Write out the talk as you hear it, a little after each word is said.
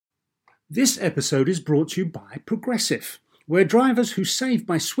This episode is brought to you by Progressive, where drivers who save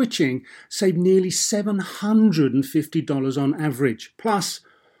by switching save nearly $750 on average. Plus,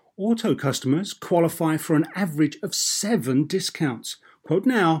 auto customers qualify for an average of 7 discounts. Quote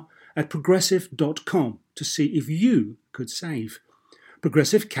now at progressive.com to see if you could save.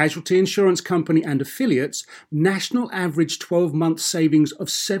 Progressive Casualty Insurance Company and affiliates, national average 12-month savings of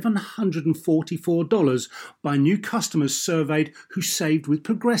 $744 by new customers surveyed who saved with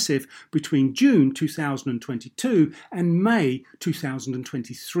Progressive between June 2022 and May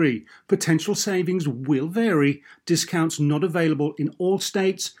 2023. Potential savings will vary. Discounts not available in all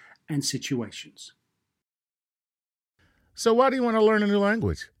states and situations. So why do you want to learn a new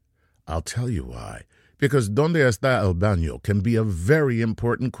language? I'll tell you why. Because ¿Dónde está el baño? Can be a very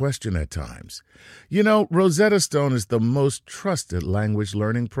important question at times. You know, Rosetta Stone is the most trusted language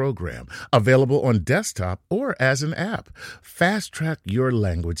learning program, available on desktop or as an app. Fast-track your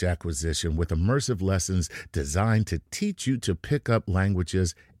language acquisition with immersive lessons designed to teach you to pick up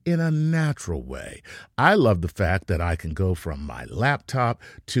languages in a natural way. I love the fact that I can go from my laptop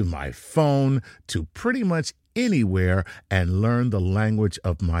to my phone to pretty much anywhere and learn the language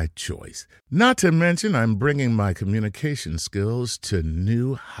of my choice. Not to mention, I'm bringing my communication skills to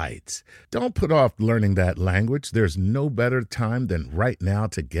new heights. Don't put off learning that language. There's no better time than right now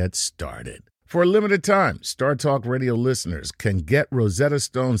to get started. For a limited time, Star Talk Radio listeners can get Rosetta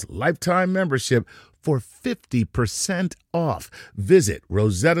Stone's lifetime membership for 50% off. Visit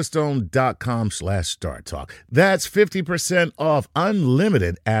rosettastone.com/StarTalk. That's 50% off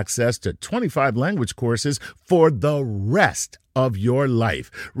unlimited access to 25 language courses for the rest of your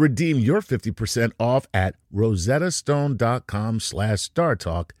life. Redeem your 50% off at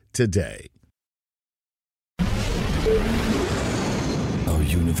rosettastone.com/StarTalk today. Our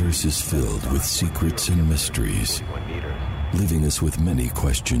universe is filled with secrets and mysteries, leaving us with many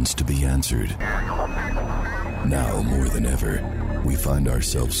questions to be answered. Now more than ever, we find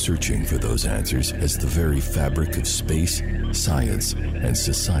ourselves searching for those answers as the very fabric of space, science, and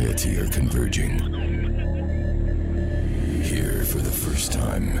society are converging. Here, for the first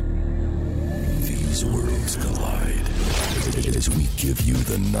time, these worlds collide. As we give you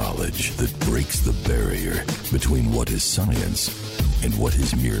the knowledge that breaks the barrier between what is science and what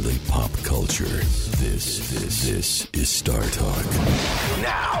is merely pop culture. This is Star Talk.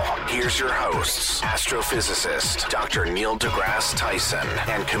 Now, here's your hosts, astrophysicist Dr. Neil deGrasse Tyson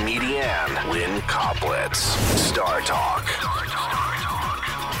and comedian Lynn Koplitz. Star Talk.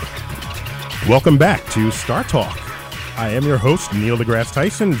 Welcome back to Star Talk. I am your host, Neil deGrasse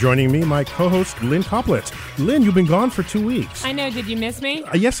Tyson. Joining me, my co-host, Lynn Koplitz. Lynn, you've been gone for 2 weeks. I know. Did you miss me?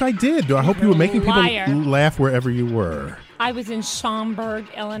 Yes, I did. I hope you were making people laugh wherever you were. I was in Schaumburg,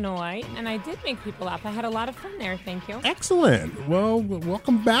 Illinois, and I did make people laugh. I had a lot of fun there. Thank you. Excellent. Well,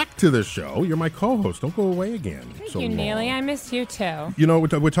 welcome back to the show. You're my co-host. Don't go away again. Thank you, Neely. I missed you, too. You know,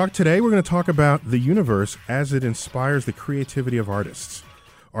 we're talking to talk about the universe as it inspires the creativity of artists.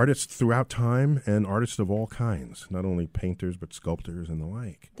 Artists throughout time and artists of all kinds, not only painters but sculptors and the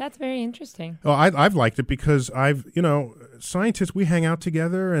like. That's very interesting. Oh, I've liked it because scientists, we hang out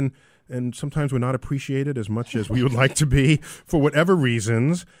together and sometimes we're not appreciated as much as we would like to be for whatever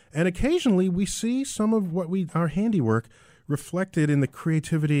reasons. And occasionally we see some of our handiwork reflected in the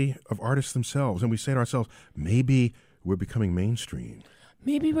creativity of artists themselves. And we say to ourselves, maybe we're becoming mainstream.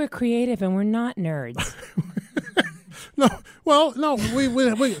 Maybe we're creative and we're not nerds. No, we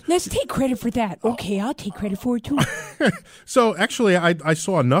Let's take credit for that. Okay, I'll take credit for it, too. So, actually, I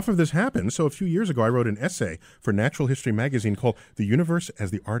saw enough of this happen. So, a few years ago, I wrote an essay for Natural History magazine called The Universe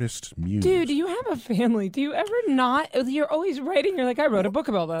as the Artist's Muse. Dude, do you have a family? Do you ever not? You're always writing. You're like, I wrote a book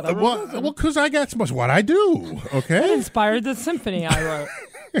about that. Well, because that's what I do, okay? That inspired the symphony I wrote.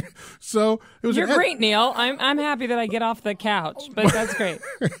 So it was. You're great, Neil. I'm happy that I get off the couch, but that's great.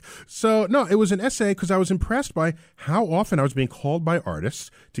 So no, it was an essay because I was impressed by how often I was being called by artists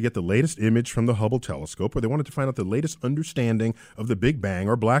to get the latest image from the Hubble telescope, or they wanted to find out the latest understanding of the Big Bang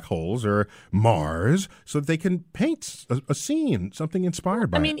or black holes or Mars, so that they can paint a scene, something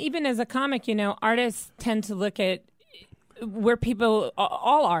inspired by. I mean, even as a comic, artists tend to look at where people,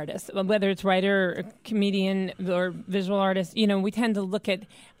 all artists, whether it's writer, comedian, or visual artist, we tend to look at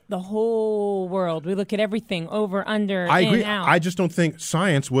the whole world. We look at everything over, under, I agree. in, out. I just don't think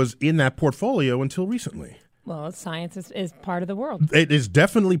science was in that portfolio until recently. Well, science is part of the world. It is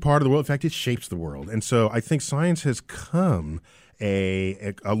definitely part of the world. In fact, it shapes the world. And so I think science has come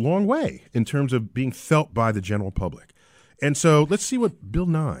a long way in terms of being felt by the general public. And so let's see what Bill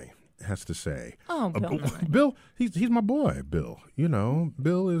Nye has to say. Oh, Bill Nye. Bill, he's my boy, Bill.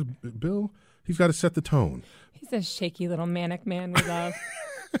 Bill, he's got to set the tone. He's a shaky little manic man we love.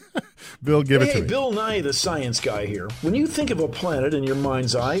 Bill, give it to Hey, me. Bill Nye, the science guy here. When you think of a planet in your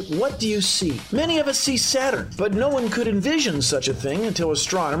mind's eye, what do you see? Many of us see Saturn, but no one could envision such a thing until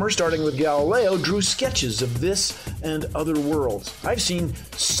astronomers, starting with Galileo, drew sketches of this and other worlds. I've seen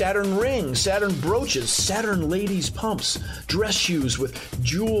Saturn rings, Saturn brooches, Saturn ladies' pumps, dress shoes with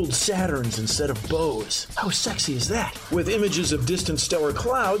jeweled Saturns instead of bows. How sexy is that? With images of distant stellar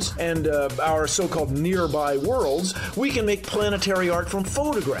clouds and our so-called nearby worlds, we can make planetary art from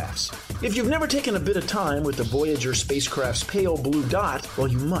photographs. If you've never taken a bit of time with the Voyager spacecraft's pale blue dot, well,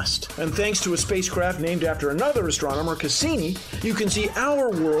 you must. And thanks to a spacecraft named after another astronomer, Cassini, you can see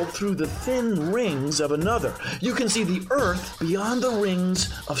our world through the thin rings of another. You can see the Earth beyond the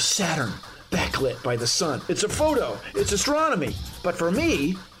rings of Saturn, backlit by the sun. It's a photo. It's astronomy. But for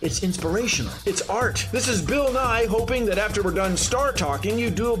me, it's inspirational. It's art. This is Bill Nye, hoping that after we're done star talking, you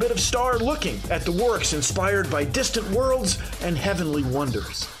do a bit of star looking at the works inspired by distant worlds and heavenly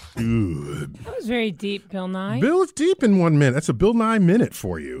wonders. That was very deep, Bill Nye. Bill is deep in 1 minute. That's a Bill Nye minute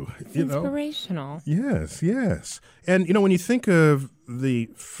for you. It's inspirational. Yes, yes. And, when you think of the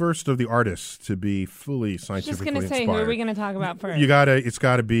first of the artists to be fully scientifically Just going to say, inspired, who are we going to talk about first? it's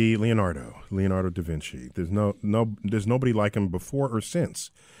got to be Leonardo da Vinci. There's there's nobody like him before or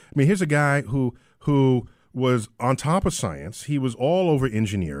since. I mean, here's a guy who was on top of science. He was all over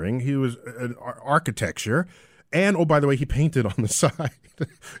engineering. He was architecture. And, oh, by the way, he painted on the side.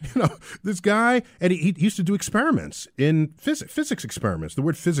 This guy, and he used to do experiments in physics experiments. The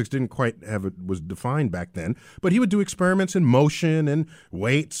word physics didn't quite was defined back then, but he would do experiments in motion and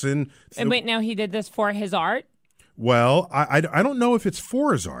weights. And wait, now he did this for his art? Well, I don't know if it's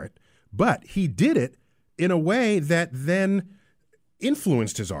for his art, but he did it in a way that then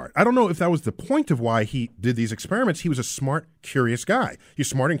influenced his art. I don't know if that was the point of why he did these experiments. He was a smart, curious guy. You're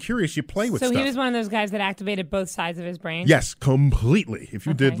smart and curious, you play with stuff. So he was one of those guys that activated both sides of his brain? Yes, completely. If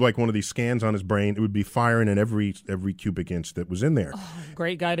you did like one of these scans on his brain, it would be firing in every cubic inch that was in there. Oh,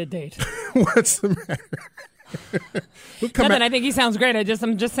 great guy to date. What's the matter? Nothing. I think he sounds great.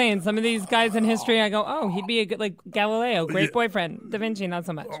 I'm just saying, some of these guys in history, I go, oh, he'd be a good, like Galileo, great boyfriend. Da Vinci, not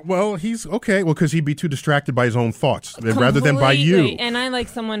so much. Well, he's okay. Well, because he'd be too distracted by his own thoughts rather than by you. And I like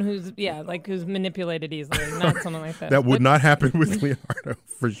someone who's manipulated easily, not someone like that. That would not happen with Leonardo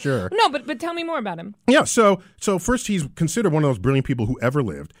for sure. No, but tell me more about him. Yeah. So first, he's considered one of those brilliant people who ever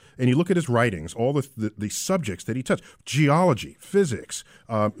lived. And you look at his writings, all the subjects that he touched: geology, physics,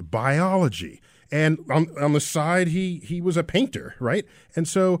 biology. And on the side, he was a painter, right? And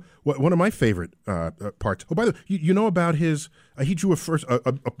so one of my favorite parts. Oh, by the way, you know about his? He drew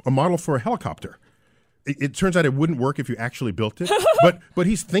a model for a helicopter. It turns out it wouldn't work if you actually built it, but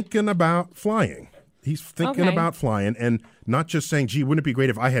he's thinking about flying. He's thinking about flying and not just saying, gee, wouldn't it be great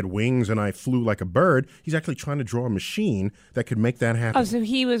if I had wings and I flew like a bird? He's actually trying to draw a machine that could make that happen. Oh, so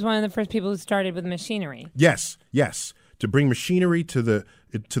he was one of the first people who started with machinery. Yes. To bring machinery to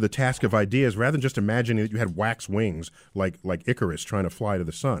the task of ideas, rather than just imagining that you had wax wings like Icarus trying to fly to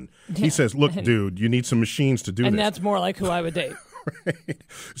the sun. Yeah. He says, look, dude, you need some machines to do this. And that's more like who I would date. Right.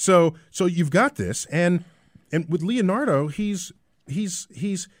 So you've got this, and with Leonardo, he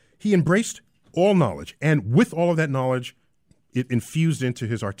embraced all knowledge, and with all of that knowledge, it infused into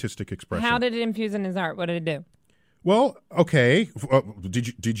his artistic expression. How did it infuse in his art? What did it do? Well, okay.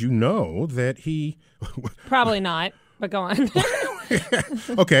 Did you know that he? Probably not, but go on.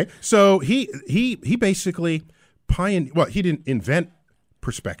 Okay, so he basically pioneered. Well, he didn't invent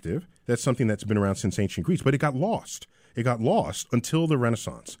perspective. That's something that's been around since ancient Greece, but it got lost. It got lost until the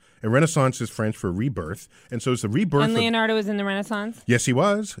Renaissance. And Renaissance is French for rebirth. And so it's the rebirth. And Leonardo was in the Renaissance? Yes, he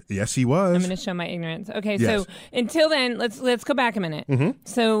was. I'm going to show my ignorance. Okay, yes. So until then, let's go back a minute. Mm-hmm.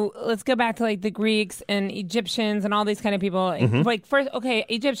 So let's go back to like the Greeks and Egyptians and all these kind of people. Mm-hmm. Like first,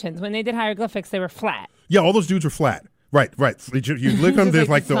 Egyptians, when they did hieroglyphics, they were flat. Yeah, all those dudes were flat. Right. You look at them,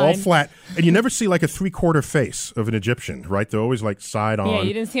 they're all flat, and you never see like a 3/4 face of an Egyptian, right? They're always like side on. Yeah,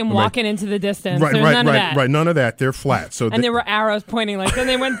 you didn't see them walking into the distance. Right, There's none of that. Right, none of that. They're flat. So and there were arrows pointing, like then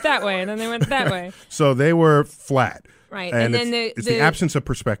they went that way, and then they went that way. So they were flat. Right, and then it's the absence of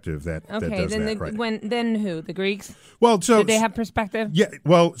perspective that does that. Right. Then who? The Greeks? Well, did they have perspective? Yeah.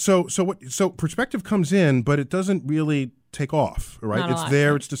 Well, so perspective comes in, but it doesn't really take off. Right. It's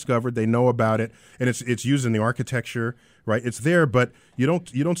there. It's discovered. They know about it, and it's used in the architecture. Right. It's there, but you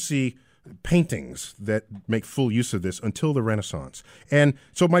don't see paintings that make full use of this until the Renaissance. And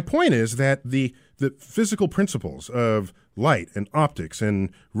so my point is that the physical principles of light and optics and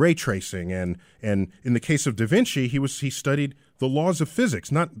ray tracing and in the case of Da Vinci, he studied the laws of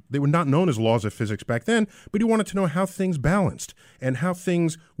physics. They were not known as laws of physics back then, but he wanted to know how things balanced and how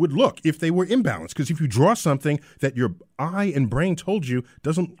things would look if they were imbalanced. Because if you draw something that your eye and brain told you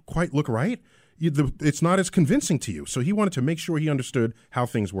doesn't quite look right, it's not as convincing to you. So he wanted to make sure he understood how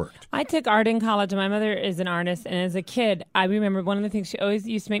things worked. I took art in college, and my mother is an artist. And as a kid, I remember one of the things she always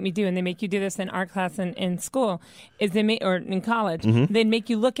used to make me do, and they make you do this in art class in school, or in college. Mm-hmm. They'd make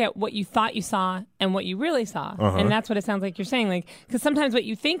you look at what you thought you saw and what you really saw. Uh-huh. And that's what it sounds like you're saying. Like, because sometimes what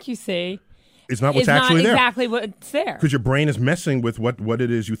you think you see it's not what's is actually not there. exactly what's there. Because your brain is messing with what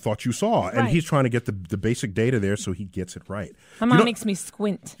it is you thought you saw. And Right. he's trying to get the basic data there so he gets it right. My mom makes me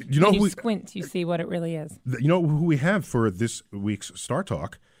squint. When you squint, you see what it really is. You know who we have for this week's Star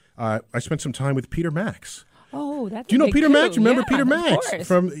Talk? I spent some time with Peter Max. Oh, that's Do you know Peter Max? coup. Remember Yeah, Peter Max? Of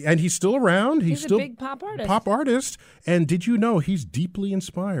course. And he's still around. He's still a big pop artist. Pop artist. And did you know he's deeply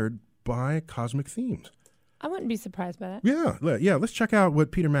inspired by cosmic themes? I wouldn't be surprised by that. Yeah. Let's check out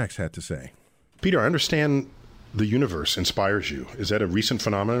what Peter Max had to say. Peter, I understand the universe inspires you. Is that a recent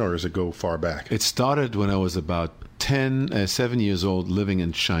phenomenon, or does it go far back? It started when I was about 7 years old, living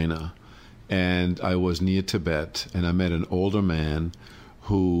in China, and I was near Tibet, and I met an older man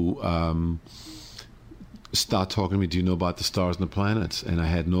who started talking to me, do you know about the stars and the planets? And I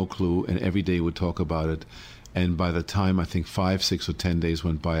had no clue, and every day would talk about it. And by the time I think 5, 6, or 10 days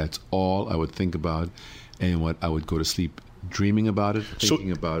went by, that's all I would think about, and what I would go to sleep dreaming about it,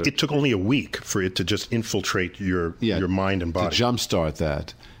 thinking about it. It took only a week for it to just infiltrate your mind and body. To jumpstart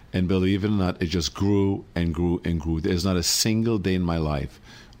that. And believe it or not, it just grew and grew and grew. There's not a single day in my life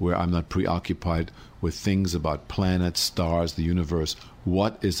where I'm not preoccupied with things about planets, stars, the universe.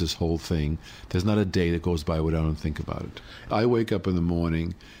 What is this whole thing? There's not a day that goes by where I don't think about it. I wake up in the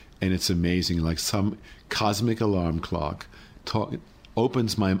morning, and it's amazing, like some cosmic alarm clock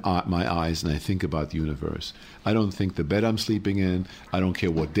opens my eyes, and I think about the universe. I don't think the bed I'm sleeping in. I don't care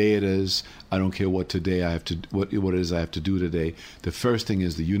what day it is. I don't care what today I have to what it is I have to do today. The first thing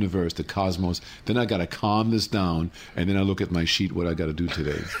is the universe, the cosmos. Then I got to calm this down, and then I look at my sheet what I got to do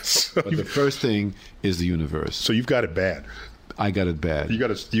today. But the first thing is the universe. So you've got it bad. I got it bad. You got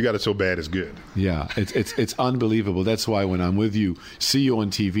it so bad it's good. Yeah, it's unbelievable. That's why when I'm with you, see you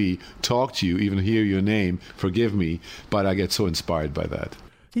on TV, talk to you, even hear your name, forgive me, but I get so inspired by that.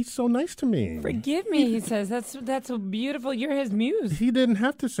 He's so nice to me. Forgive me, he says. That's a beautiful. You're his muse. He didn't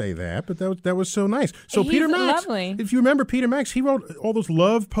have to say that, but that was so nice. So He's Peter Max, lovely. if you remember Peter Max, he wrote all those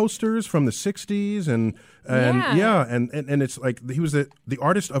love posters from the '60s, and it's like he was the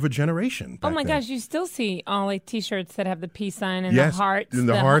artist of a generation. Oh my then. gosh, you still see all like T-shirts that have the peace sign and Yes, the hearts, and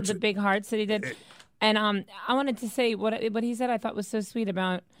the hearts. the big hearts that he did. And I wanted to say what he said. I thought was so sweet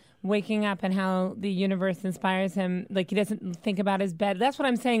about waking up and how the universe inspires him. Like he doesn't think about his bed. That's what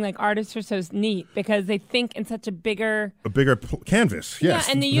I'm saying. Like artists are so neat because they think in such a bigger canvas. Yes,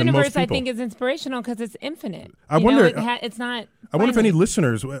 yeah, and the than most universe I people. think is inspirational because it's infinite. I wonder. It's not. I wonder if any finite.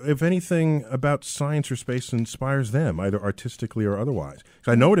 listeners, if anything about science or space inspires them, either artistically or otherwise.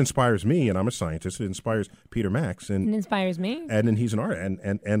 'Cause I know it inspires me, and I'm a scientist. It inspires Peter Max, It inspires me, and he's an artist,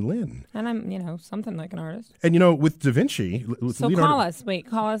 and Lynn. and I'm something like an artist. And with Da Vinci, with So Leonardo, call us. Wait,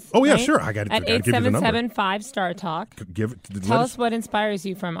 call us. Oh, yeah, right? sure. I gotta at give you the number. 877-5 Star Talk. Tell us what inspires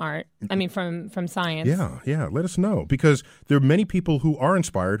you from art. I mean, from science. Yeah. Let us know, because there are many people who are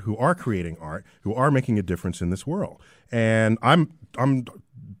inspired, who are creating art, who are making a difference in this world, and I'm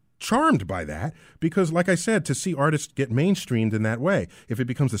charmed by that because, like I said, to see artists get mainstreamed in that way, if it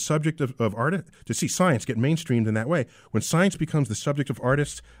becomes the subject of art, to see science get mainstreamed in that way, when science becomes the subject of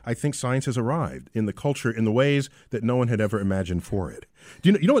artists, I think science has arrived in the culture in the ways that no one had ever imagined for it.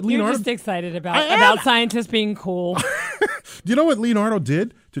 Do you know what Leonardo? You're just excited about scientists being cool. Do you know what Leonardo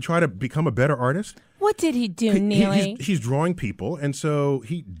did to try to become a better artist? What did he do, Neely? He's drawing people, and so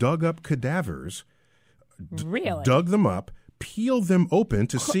he dug up cadavers. Really? Dug them up, peeled them open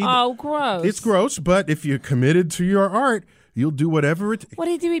to see. Oh, gross. It's gross, but if you're committed to your art, you'll do whatever it. What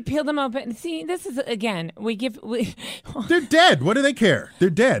did he do? He peeled them open. See, this is again. They're dead. What do they care? They're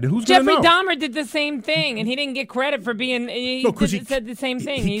dead. Who's going to Jeffrey know? Dahmer did the same thing, and he didn't get credit for being. He said the same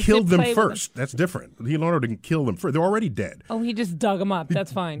thing. He killed them first. That's different. Leonardo didn't kill them first. They're already dead. Oh, he just dug them up.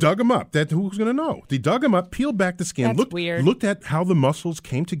 That's fine. Dug them up. Who's going to know? He dug them up, peeled back the skin. That's weird. Looked at how the muscles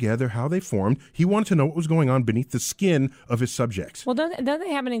came together, how they formed. He wanted to know what was going on beneath the skin of his subjects. Well, don't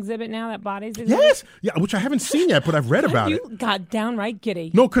they have an exhibit now that bodies exhibit? Yes. Yeah, which I haven't seen yet, but I've read about You got downright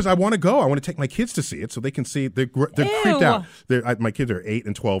giddy. No, because I want to go. I want to take my kids to see it so they can see. They're creeped out. My kids are 8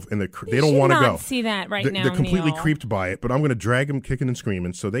 and 12, and they don't want to go. See that now. They're completely Neil. creeped by it, but I'm going to drag them kicking and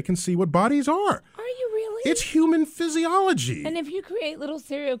screaming so they can see what bodies are. Are you really? It's human physiology. And if you create little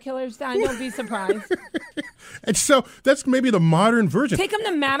serial killers, don't be surprised. And so that's maybe the modern version. Take them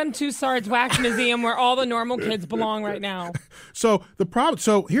to Madame Tussauds Wax Museum, where all the normal kids belong right now. So the problem.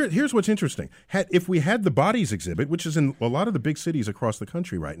 So here's what's interesting. If we had the bodies exhibit, which is in a lot of the big cities across the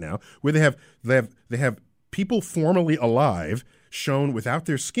country right now, where they have people formerly alive shown without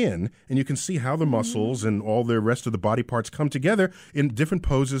their skin, and you can see how the muscles and all the rest of the body parts come together in different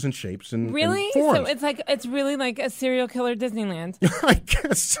poses and shapes and really. And forms. So it's really like a serial killer Disneyland. I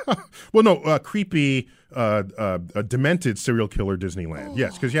guess so. Well, no, creepy, demented serial killer Disneyland.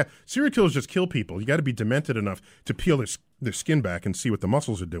 Yes, because serial killers just kill people. You got to be demented enough to peel their skin back and see what the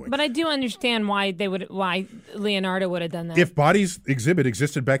muscles are doing. But I do understand why Leonardo would have done that. If Bodies exhibit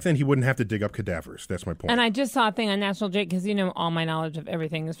existed back then, he wouldn't have to dig up cadavers. That's my point. And I just saw a thing on National Geographic, because all my knowledge of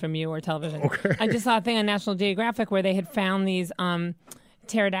everything is from you or television. Okay. I just saw a thing on National Geographic where they had found these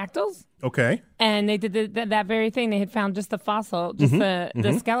pterodactyls. Okay. And they did that very thing. They had found just the fossil, just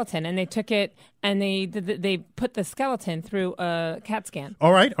the skeleton, and they took it and they put the skeleton through a CAT scan.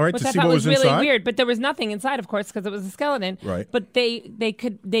 All right, which to I see thought what was inside. really weird. But there was nothing inside, of course, because it was a skeleton. Right. But they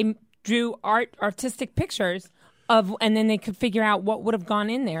drew artistic pictures of, and then they could figure out what would have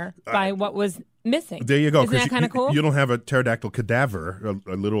gone in there by what was missing. There you go. Isn't that kind of cool? You don't have a pterodactyl cadaver,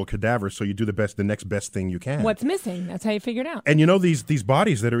 a literal cadaver, so you do the next best thing you can. What's missing? That's how you figured out. And these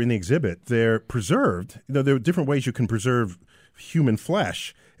bodies that are in the exhibit, they're preserved. There are different ways you can preserve human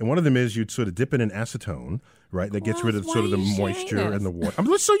flesh, and one of them is you'd sort of dip it in acetone, right? That gets rid of sort of the moisture and the water.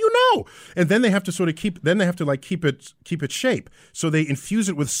 So you know. And then they have to sort of keep its shape. So they infuse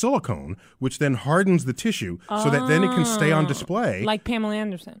it with silicone, which then hardens the tissue so that then it can stay on display. Like Pamela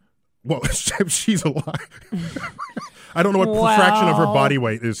Anderson. Well, she's alive. I don't know what fraction of her body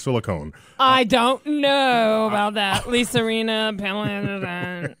weight is silicone. I don't know about that. Lisa Rinna, Pamela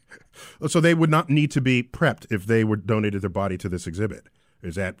Anderson. So they would not need to be prepped if they were donated their body to this exhibit.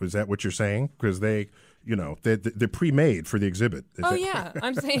 Is that what you're saying? Because they're pre-made for the exhibit. Yeah.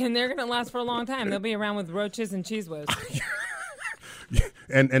 I'm saying they're going to last for a long time. They'll be around with roaches and cheese whiz.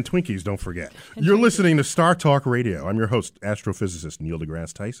 And Twinkies, don't forget. You're listening to Star Talk Radio. I'm your host, astrophysicist Neil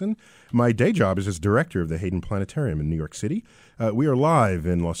deGrasse Tyson. My day job is as director of the Hayden Planetarium in New York City. We are live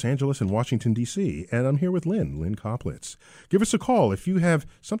in Los Angeles and Washington, D.C., and I'm here with Lynn Koplitz. Give us a call if you have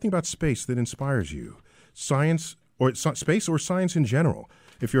something about space that inspires you, science or space or science in general.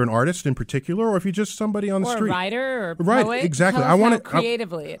 If you're an artist in particular, or if you're just somebody on the street. Or a writer or a right, poet. exactly. Tell us how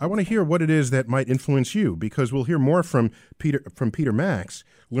creatively. I want to hear what it is that might influence you, because we'll hear more from Peter Max,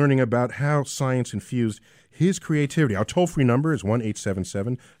 learning about how science infused his creativity. Our toll-free number is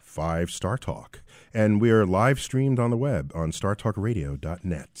 1-877-5-STAR-TALK. And we are live streamed on the web on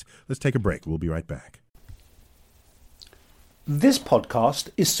startalkradio.net. Let's take a break. We'll be right back. This podcast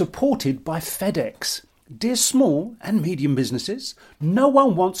is supported by FedEx. Dear small and medium businesses, no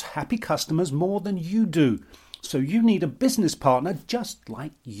one wants happy customers more than you do. So you need a business partner just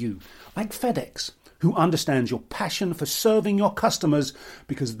like you, like FedEx, who understands your passion for serving your customers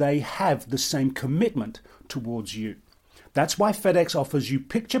because they have the same commitment towards you. That's why FedEx offers you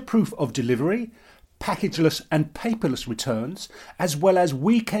picture proof of delivery, packageless and paperless returns, as well as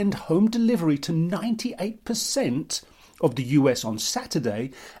weekend home delivery to 98% of the US on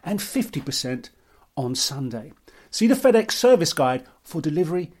Saturday and 50% on Sunday. See the FedEx service guide for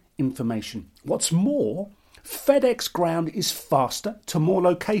delivery information. What's more, FedEx Ground is faster to more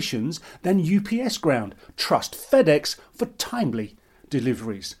locations than UPS Ground. Trust FedEx for timely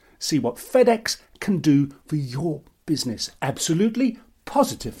deliveries. See what FedEx can do for your business. Absolutely,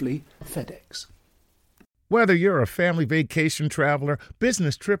 positively FedEx. Whether you're a family vacation traveler,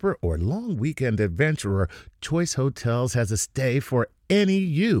 business tripper, or long weekend adventurer, Choice Hotels has a stay for any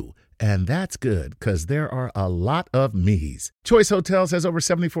you. And that's good, because there are a lot of me's. Choice Hotels has over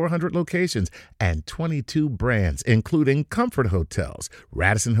 7,400 locations and 22 brands, including Comfort Hotels,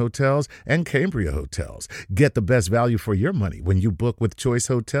 Radisson Hotels, and Cambria Hotels. Get the best value for your money when you book with Choice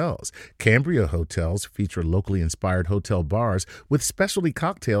Hotels. Cambria Hotels feature locally inspired hotel bars with specialty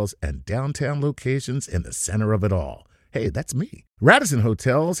cocktails and downtown locations in the center of it all. Hey, that's me. Radisson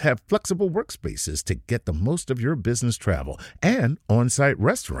Hotels have flexible workspaces to get the most of your business travel and on-site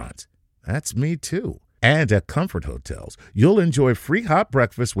restaurants. That's me, too. And at Comfort Hotels, you'll enjoy free hot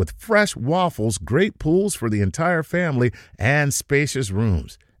breakfast with fresh waffles, great pools for the entire family, and spacious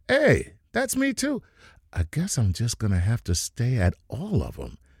rooms. Hey, that's me, too. I guess I'm just going to have to stay at all of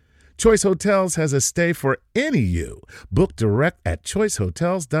them. Choice Hotels has a stay for any you. Book direct at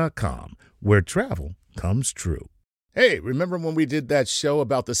choicehotels.com, where travel comes true. Hey, remember when we did that show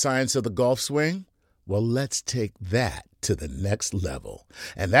about the science of the golf swing? Well, let's take that to the next level.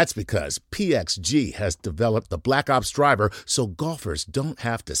 And that's because PXG has developed the Black Ops driver so golfers don't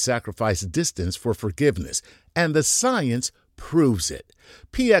have to sacrifice distance for forgiveness. And the science proves it.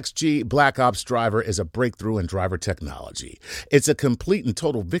 PXG Black Ops Driver is a breakthrough in driver technology. It's a complete and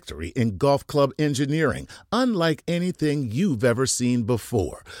total victory in golf club engineering, unlike anything you've ever seen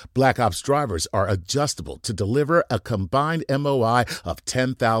before. Black Ops drivers are adjustable to deliver a combined MOI of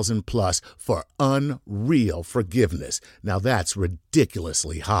 10,000 plus for unreal forgiveness. Now that's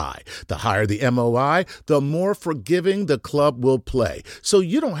ridiculously high. The higher the MOI, the more forgiving the club will play. So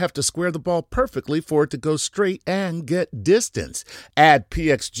you don't have to square the ball perfectly for it to go straight and get distance. Add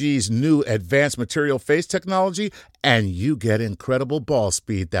PXG's new advanced material face technology, and you get incredible ball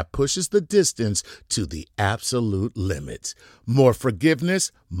speed that pushes the distance to the absolute limits. More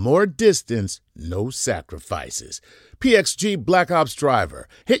forgiveness, more distance, no sacrifices. PXG Black Ops Driver.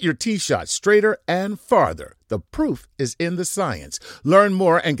 Hit your tee shot straighter and farther. The proof is in the science. Learn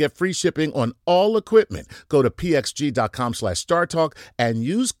more and get free shipping on all equipment. Go to pxg.com/StarTalk and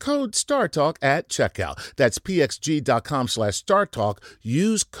use code StarTalk at checkout. That's pxg.com/StarTalk.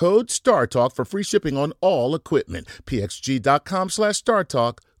 Use code StarTalk for free shipping on all equipment.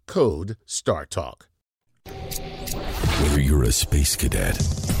 pxg.com/StarTalk. Code StarTalk. Whether you're a space cadet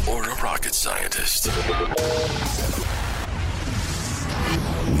or a rocket scientist,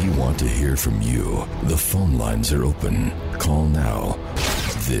 we want to hear from you. The phone lines are open. Call now.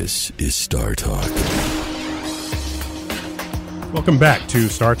 This is Star Talk. Welcome back to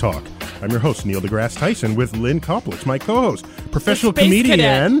Star Talk. I'm your host, Neil deGrasse Tyson, with Lynn Koplitz, my co-host, professional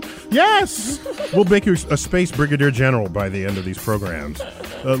comedian. Cadet. Yes! We'll make you a space brigadier general by the end of these programs.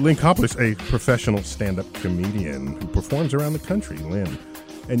 Lynn Koplitz, a professional stand-up comedian who performs around the country, Lynn.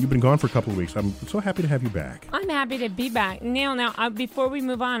 And you've been gone for a couple of weeks. I'm so happy to have you back. I'm happy to be back. Neil, now, before we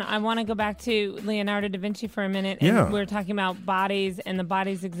move on, I want to go back to Leonardo da Vinci for a minute. And we're talking about bodies and the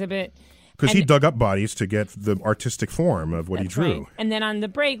bodies exhibit. Because he dug up bodies to get the artistic form of what he drew. Right. And then on the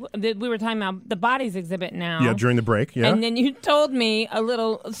break, we were talking about the bodies exhibit now. Yeah, during the break, yeah. And then you told me a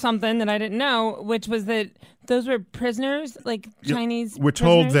little something that I didn't know, which was that those were prisoners, like Chinese We're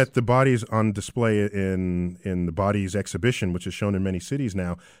prisoners? told that the bodies on display in the Bodies exhibition, which is shown in many cities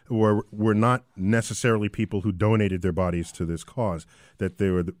now, were not necessarily people who donated their bodies to this cause, that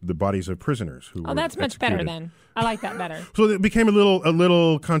they were the bodies of prisoners who were that's much executed. better then. I like that better. So it became a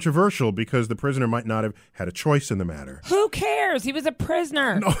little controversial because the prisoner might not have had a choice in the matter. Who cares? He was a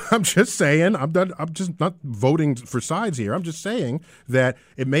prisoner. No, I'm just saying. I'm just not voting for sides here. I'm just saying that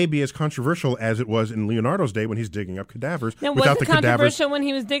it may be as controversial as it was in Leonardo's day when he's digging up cadavers. Now, without was it the cadavers. controversial when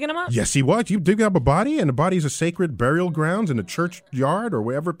he was digging them up? Yes, he was. You dig up a body, and the body's a sacred burial grounds in a churchyard or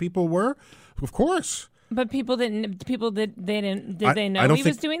wherever people were. Of course. But people didn't. Did they know I don't he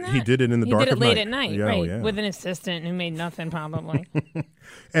think was doing that? he did it in the dark of night. He did it late night. at night, Yeah, right? yeah. With an assistant who made nothing, probably.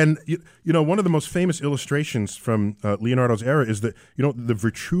 And you know, one of the most famous illustrations from Leonardo's era is the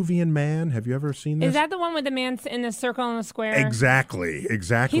Vitruvian Man. Have you ever seen this? Is that the one with the man in the circle in the square? Exactly.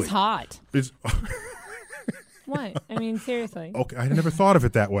 He's hot. It's What? I mean, seriously. Okay, I never thought of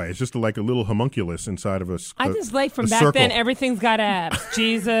it that way. It's just like a little homunculus inside of a I just like from a back circle. then, everything's got abs.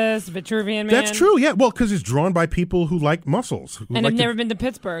 Jesus, Vitruvian Man. That's true, yeah. Well, because it's drawn by people who like muscles. And I've never been to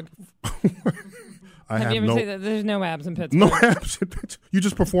Pittsburgh. Have you ever seen that? There's no abs in Pittsburgh. No abs in Pittsburgh. You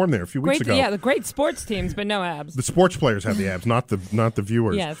just performed there a few weeks ago. Yeah, the great sports teams, but no abs. The sports players have the abs, not the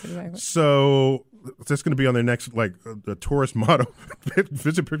viewers. Yes, exactly. So that's going to be on their next, like, the tourist motto.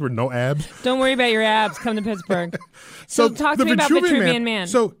 Visit Pittsburgh, no abs. Don't worry about your abs. Come to Pittsburgh. So talk to me about Vitruvian Man.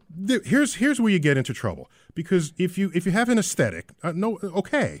 So here's where you get into trouble. Because if you have an aesthetic,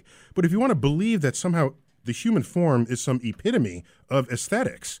 okay. But if you want to believe that somehow the human form is some epitome of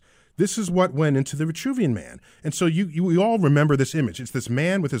aesthetics, this is what went into the Vitruvian Man. And so we all remember this image. It's this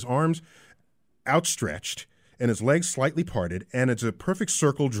man with his arms outstretched and his legs slightly parted, and it's a perfect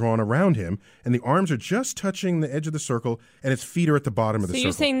circle drawn around him, and the arms are just touching the edge of the circle, and his feet are at the bottom of the circle. So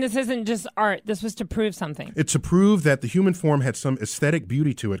you're saying this isn't just art. This was to prove something. It's to prove that the human form had some aesthetic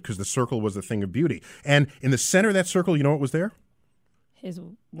beauty to it because the circle was the thing of beauty. And in the center of that circle, you know what was there? His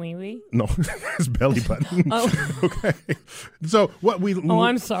wee-wee? No, his belly button. Oh. Okay. So what we... Oh,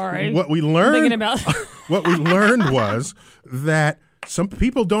 I'm sorry. What we learned... I'm thinking about... What we learned was that some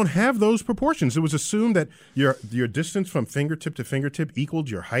people don't have those proportions. It was assumed that your distance from fingertip to fingertip equaled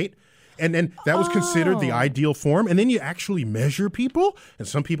your height. And then that was considered the ideal form. And then you actually measure people. And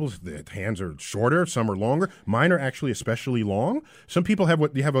some people's hands are shorter, some are longer. Mine are actually especially long. Some people have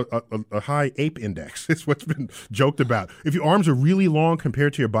a high ape index. It's what's been joked about. If your arms are really long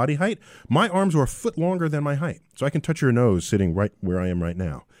compared to your body height, my arms are a foot longer than my height. So I can touch your nose sitting right where I am right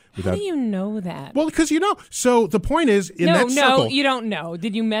now. How do you know that? Well, because you know. So the point is, that circle. No, you don't know.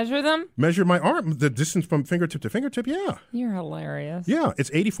 Did you measure them? Measure my arm, the distance from fingertip to fingertip, yeah. You're hilarious. Yeah,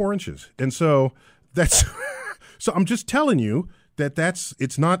 it's 84 inches. And so that's, so I'm just telling you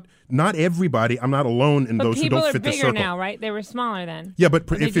it's not everybody. I'm not alone in those who don't fit the circle. People are bigger now, right? They were smaller then. Yeah, but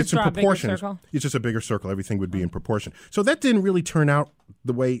if it's in proportion, it's just a bigger circle. Everything would be in proportion. So that didn't really turn out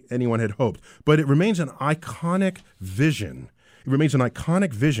the way anyone had hoped. But it remains an iconic vision. It remains an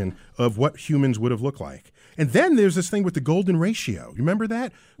iconic vision of what humans would have looked like. And then there's this thing with the golden ratio. You remember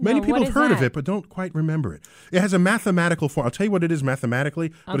that? Many people have heard of it, but don't quite remember it. It has a mathematical form. I'll tell you what it is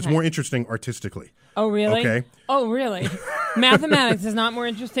mathematically, but it's more interesting artistically. Oh, really? Okay. Oh, really? Mathematics is not more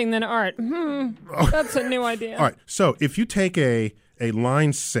interesting than art. That's a new idea. All right. So if you take a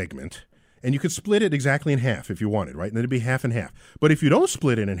line segment, and you could split it exactly in half if you wanted, right? And then it'd be half and half. But if you don't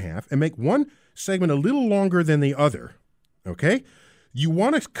split it in half and make one segment a little longer than the other, okay, you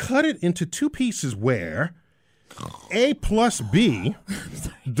want to cut it into two pieces where A plus B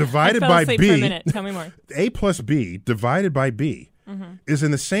divided by B. For a minute. Tell me more. A plus B divided by B is in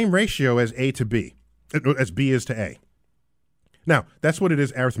the same ratio as A to B, as B is to A. Now, that's what it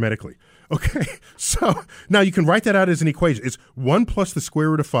is arithmetically. Okay, so now you can write that out as an equation. It's 1 plus the square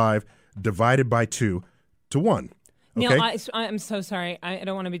root of 5 divided by 2 to 1. Okay? Neil, I'm so sorry. I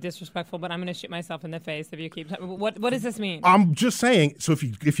don't want to be disrespectful, but I'm going to shoot myself in the face if you keep talking. What does this mean? I'm just saying, so if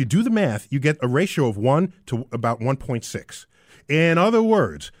you do the math, you get a ratio of 1 to about 1.6. In other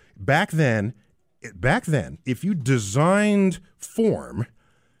words, back then, if you designed form,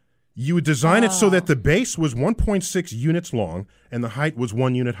 you would design it so that the base was 1.6 units long and the height was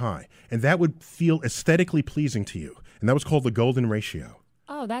 1 unit high. And that would feel aesthetically pleasing to you. And that was called the golden ratio.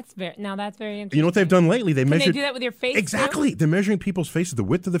 Oh, that's very interesting. You know what they've done lately? Can they do that with your face? Exactly. Too? They're measuring people's faces, the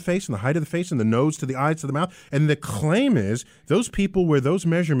width of the face and the height of the face and the nose to the eyes to the mouth. And the claim is those people where those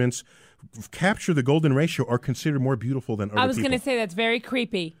measurements capture the golden ratio are considered more beautiful than other people. I was going to say that's very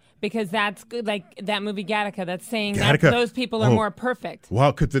creepy because that's good, like that movie Gattaca. That's saying that those people are more perfect.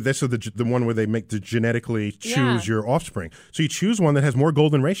 Wow, this is the one where they make to genetically choose your offspring. So you choose one that has more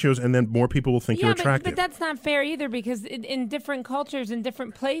golden ratios, and then more people will think you're attractive. But that's not fair either because in different cultures, in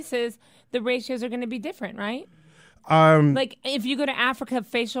different places, the ratios are going to be different, right? Like if you go to Africa,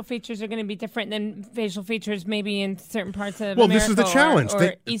 facial features are going to be different than facial features maybe in certain parts of America. This is the challenge.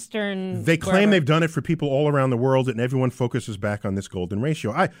 Or Eastern. They claim they've done it for people all around the world, and everyone focuses back on this golden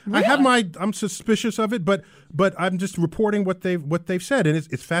ratio. I'm suspicious of it, but I'm just reporting what they've said, and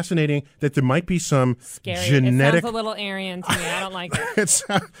it's fascinating that there might be some genetic. It sounds a little Aryan to me. I don't like it.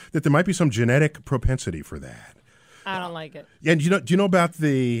 That there might be some genetic propensity for that. I don't like it. And do you know about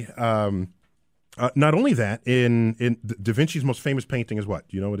the? Not only that, in Da Vinci's most famous painting is what?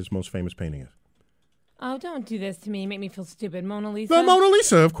 Do you know what his most famous painting is? Oh, don't do this to me. You make me feel stupid. Mona Lisa? The Mona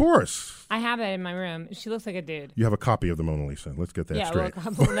Lisa, of course. I have that in my room. She looks like a dude. You have a copy of the Mona Lisa. Let's get that straight. Yeah,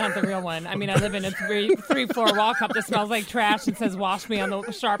 well, not the real one. I mean, I live in a three-floor wall cup that smells like trash and says "Wash me" on the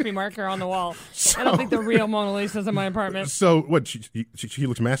Sharpie marker on the wall. I don't think the real Mona Lisa's in my apartment. So, what, she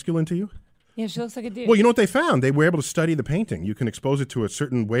looks masculine to you? Yeah, she looks like a dude. Well, you know what they found? They were able to study the painting. You can expose it to a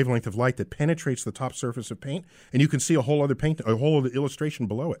certain wavelength of light that penetrates the top surface of paint, and you can see a whole other illustration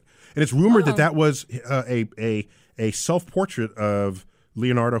below it. And it's rumored that was a self-portrait of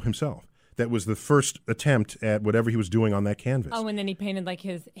Leonardo himself. That was the first attempt at whatever he was doing on that canvas. Oh, and then he painted like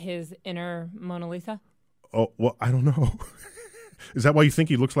his inner Mona Lisa? Oh, well, I don't know. Is that why you think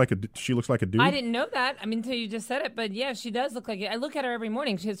she looks like a dude? I didn't know that. I mean, until you just said it. But yeah, she does look like it. I look at her every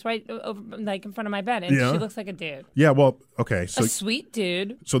morning. She's right over, like in front of my bed, and she looks like a dude. Yeah, well, okay. So, a sweet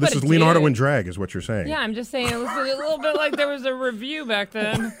dude. So this is Leonardo in drag, is what you're saying. Yeah, I'm just saying it was a little bit like there was a review back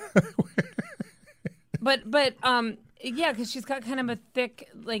then. but yeah, because she's got kind of a thick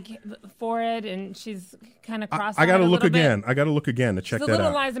forehead, and she's kind of cross-eyed. I got to look again. I got to look again to check that out. She's a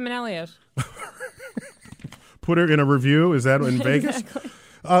little Liza Minnelli-ish. Put her in a review. Is that in Vegas? Exactly.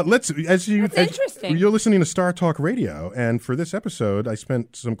 That's interesting. You're listening to Star Talk Radio, and for this episode, I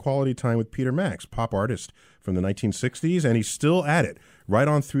spent some quality time with Peter Max, pop artist from the 1960s, and he's still at it, right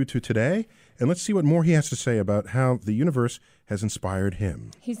on through to today. And let's see what more he has to say about how the universe has inspired him.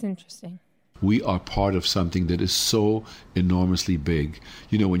 He's interesting. we are part of something that is so enormously big.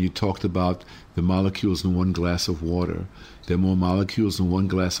 You know, when you talked about the molecules in one glass of water, there are more molecules in one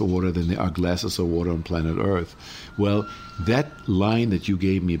glass of water than there are glasses of water on planet Earth. Well, that line that you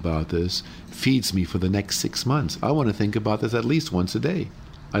gave me about this feeds me for the next 6 months. I want to think about this at least once a day.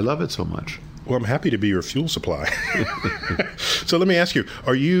 I love it so much. Well, I'm happy to be your fuel supply. So let me ask you,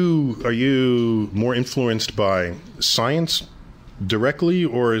 are you more influenced by science directly,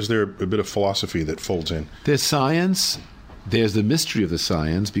 or is there a bit of philosophy that folds in? There's science. There's the mystery of the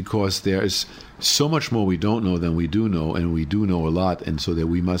science, because there is so much more we don't know than we do know, and we do know a lot, and so that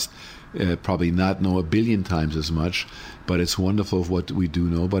we must probably not know 1 billion times as much, but it's wonderful what we do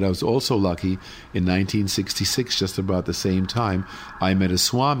know. But I was also lucky in 1966, just about the same time, I met a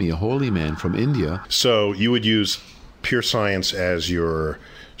Swami, a holy man from India. So you would use pure science as your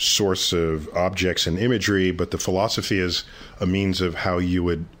source of objects and imagery, but the philosophy is a means of how you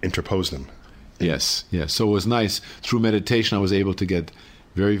would interpose them. Yes. So it was nice. Through meditation, I was able to get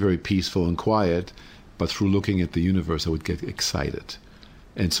very, very peaceful and quiet, but through looking at the universe, I would get excited.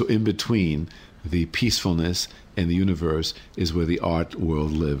 And so in between the peacefulness and the universe is where the art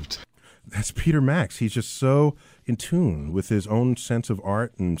world lived. That's Peter Max. He's just so in tune with his own sense of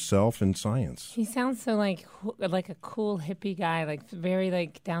art and self and science. He sounds so like a cool hippie guy, like very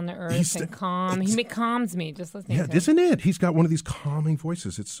like down to earth and calm. He calms me just listening to him. Isn't it? He's got one of these calming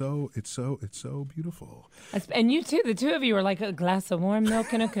voices. It's so beautiful. And you too. The two of you are like a glass of warm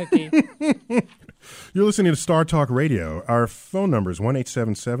milk and a cookie. You're listening to Star Talk Radio. Our phone number is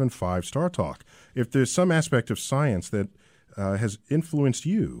 1-877-5-STAR-TALK. If there's some aspect of science that has influenced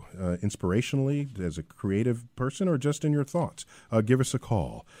you inspirationally as a creative person or just in your thoughts, give us a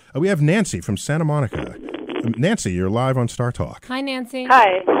call. We have Nancy from Santa Monica. Nancy, you're live on Star Talk. Hi, Nancy.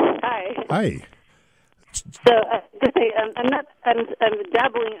 Hi. Hi. So I'm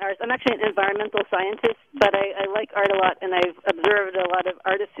dabbling in art. I'm actually an environmental scientist, but I like art a lot, and I've observed a lot of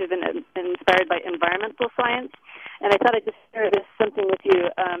artists who've been inspired by environmental science. And I thought I'd just share something with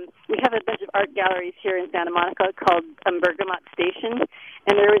you. We have a bunch of art galleries here in Santa Monica called Bergamot Station,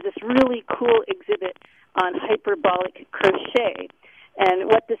 and there was this really cool exhibit on hyperbolic crochet. And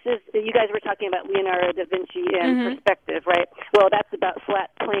what this is, you guys were talking about Leonardo da Vinci and perspective, right? Well, that's about flat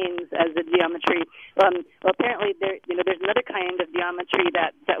planes as a geometry. Well, apparently there's another kind of geometry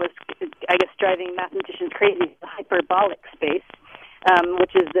that was, I guess, driving mathematicians crazy, the hyperbolic space,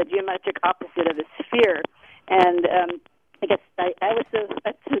 which is the geometric opposite of a sphere. And I guess I was so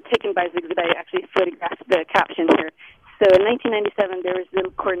taken by this exhibit, I actually photographed the caption here. So in 1997, there was this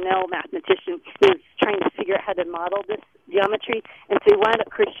Cornell mathematician who was trying to figure out how to model this geometry, and so he wound up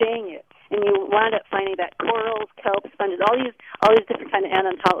crocheting it. And you wound up finding that corals, kelp, sponges, all these different kind of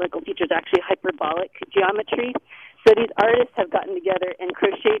anatomical features are actually hyperbolic geometry. So these artists have gotten together and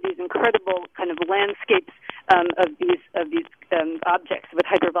crocheted these incredible kind of landscapes of these objects with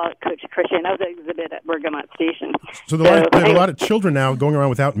hyperbolic crochet. And that was an exhibit at Bergamot Station. So there are a lot of children now going around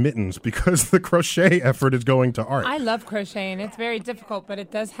without mittens because the crochet effort is going to art. I love crocheting. It's very difficult, but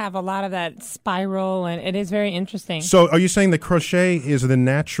it does have a lot of that spiral, and it is very interesting. So are you saying that crochet is the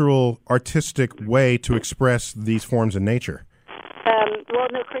natural artistic way to express these forms in nature? Well,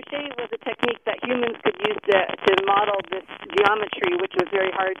 no, crochet was a technique that humans could use to model this geometry, which was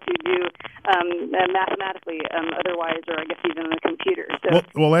very hard to do mathematically otherwise, or I guess even on a computer. So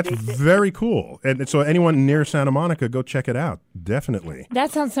well, that's very cool. And so anyone near Santa Monica, go check it out. Definitely.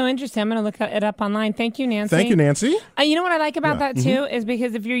 That sounds so interesting. I'm going to look it up online. Thank you, Nancy. Thank you, Nancy. You know what I like about that, too, is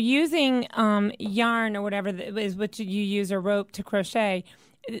because if you're using yarn or whatever is what you use, or rope to crochet,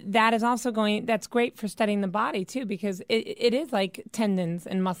 that is also that's great for studying the body too, because it is like tendons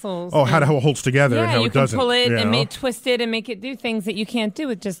and muscles. Oh, how it holds together and how it doesn't. Yeah, you can pull it and twist it and make it do things that you can't do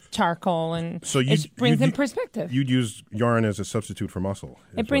with just charcoal, and so it brings in perspective. You'd use yarn as a substitute for muscle.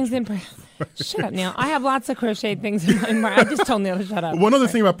 It brings in shut up, Neil. I have lots of crocheted things in my I just told Neil to shut up. One other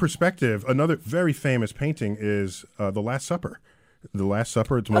thing about perspective, another very famous painting is The Last Supper. The Last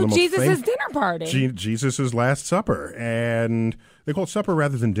Supper. It's one of the most Jesus' dinner party. Jesus' Last Supper. And they call it supper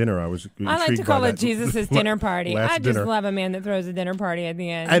rather than dinner. I like to call it Jesus' dinner party. I just love a man that throws a dinner party at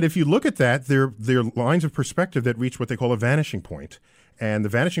the end. And if you look at that, they're lines of perspective that reach what they call a vanishing point. And the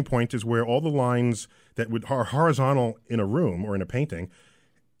vanishing point is where all the lines that are horizontal in a room or in a painting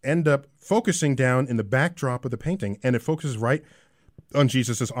end up focusing down in the backdrop of the painting, and it focuses right on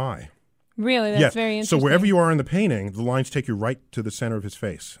Jesus' eye. Really, that's very interesting. So wherever you are in the painting, the lines take you right to the center of his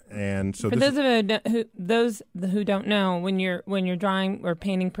face. And so for those who don't know, when you're drawing or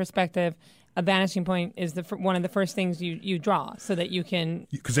painting perspective, a vanishing point is one of the first things you draw, so that you can,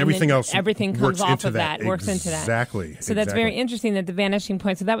 because everything else everything comes off of that, works into that. Exactly. So that's very interesting that the vanishing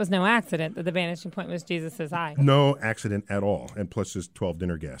point. So that was no accident that the vanishing point was Jesus' eye. No accident at all, and plus his 12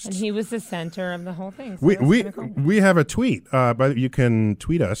 dinner guests. And he was the center of the whole thing. So we have a tweet. But you can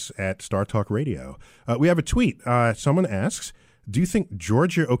tweet us at Star Talk Radio. We have a tweet. Someone asks, "Do you think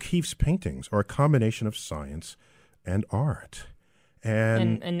Georgia O'Keeffe's paintings are a combination of science and art?"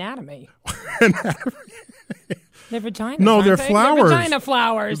 And anatomy. They're vaginas. No, they're they? flowers. They're vagina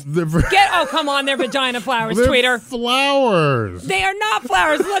flowers. Oh, come on, they're vagina flowers, they're Tweeter. Flowers. They are not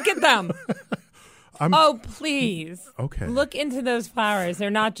flowers. Look at them. Oh, please. Okay. Look into those flowers.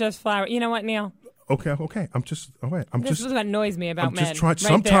 They're not just flowers. You know what, Neil? Okay. This is what annoys me about men. Just trying. Right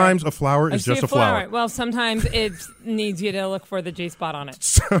sometimes there. a flower is just a flower. Well, sometimes it needs you to look for the G spot on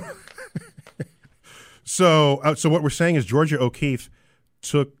it. So what we're saying is Georgia O'Keeffe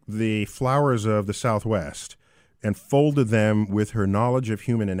took the flowers of the Southwest and folded them with her knowledge of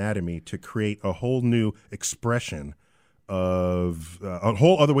human anatomy to create a whole new expression of a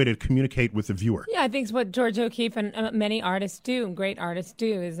whole other way to communicate with the viewer. Yeah, I think it's what George O'Keeffe and many artists do, great artists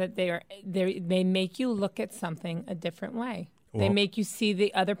do, is that they make you look at something a different way. They make you see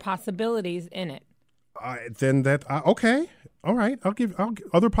the other possibilities in it. Okay. All right, I'll give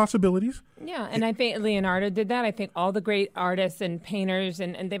other possibilities. Yeah, and I think Leonardo did that. I think all the great artists and painters,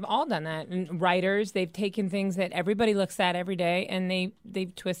 and they've all done that. And writers, they've taken things that everybody looks at every day, and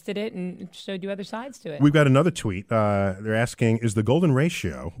they've twisted it and showed you other sides to it. We've got another tweet. They're asking, is the golden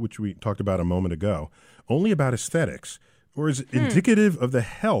ratio, which we talked about a moment ago, only about aesthetics, or is it indicative of the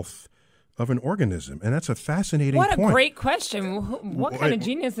health of an organism? And that's a fascinating point. What a great question. What kind of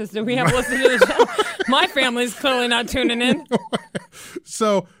geniuses do we have listening to the show? My family's clearly not tuning in.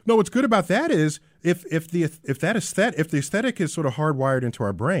 So, no, what's good about that is if the aesthetic is sort of hardwired into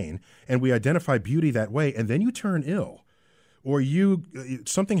our brain and we identify beauty that way, and then you turn ill, or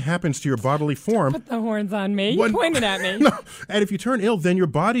something happens to your bodily form. Put the horns on me. You pointed at me. No, and if you turn ill, then your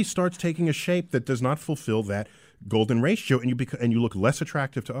body starts taking a shape that does not fulfill that golden ratio, and you look less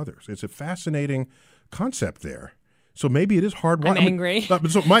attractive to others. It's a fascinating concept there. So maybe it is hard. I'm angry.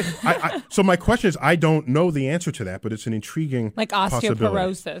 So my question is, I don't know the answer to that, but it's an intriguing like possibility.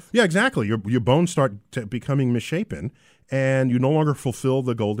 osteoporosis. Yeah, exactly. Your bones start becoming misshapen, and you no longer fulfill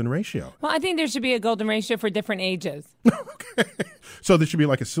the golden ratio. Well, I think there should be a golden ratio for different ages. Okay. So there should be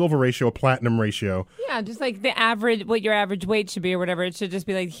like a silver ratio, a platinum ratio. Yeah, just like the average, what your average weight should be or whatever. It should just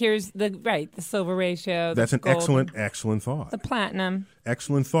be like, here's the silver ratio. That's an gold, excellent thought. The platinum.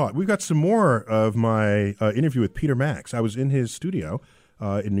 Excellent thought. We've got some more of my interview with Peter Max. I was in his studio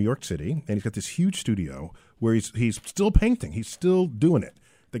in New York City, and he's got this huge studio where he's still painting. He's still doing it.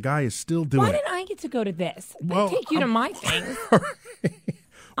 The guy is still doing it. Why didn't I get to go to this? Well, I take you to my things.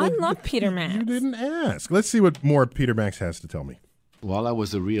 I love Peter Max. You didn't ask. Let's see what more Peter Max has to tell me. While I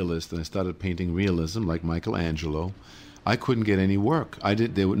was a realist and I started painting realism like Michelangelo, I couldn't get any work.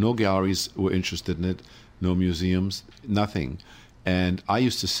 No galleries were interested in it, no museums, nothing. And I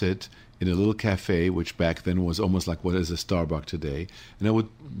used to sit in a little cafe, which back then was almost like what is a Starbucks today, and I would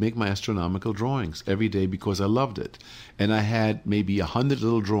make my astronomical drawings every day because I loved it. And I had maybe 100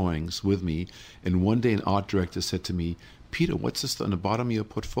 little drawings with me, and one day an art director said to me, "Peter, what's this on the bottom of your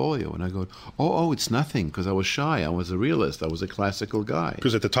portfolio?" And I go, oh, it's nothing, because I was shy. I was a realist. I was a classical guy.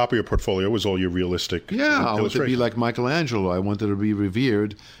 Because at the top of your portfolio was all your realistic I wanted to be like Michelangelo. I wanted to be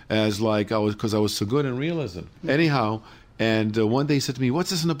revered as because I was so good in realism. Anyhow, and one day he said to me, "What's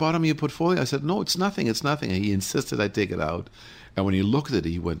this in the bottom of your portfolio?" I said, "No, it's nothing. It's nothing." And he insisted I take it out. And when he looked at it,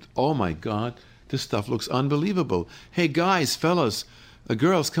 he went, "Oh, my God, this stuff looks unbelievable. Hey, guys, fellas,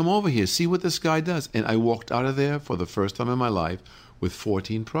 girls, come over here. See what this guy does." And I walked out of there for the first time in my life with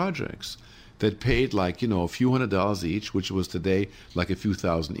 14 projects that paid a few $100s each, which was today like a few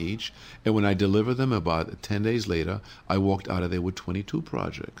thousand each. And when I delivered them about 10 days later, I walked out of there with 22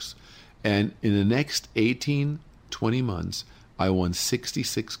 projects. And in the next 20 months, I won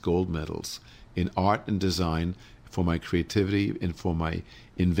 66 gold medals in art and design for my creativity and for my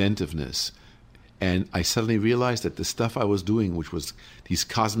inventiveness. And I suddenly realized that the stuff I was doing, which was these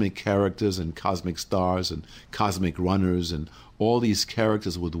cosmic characters and cosmic stars and cosmic runners and all these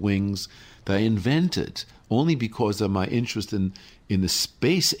characters with wings, that I invented only because of my interest in the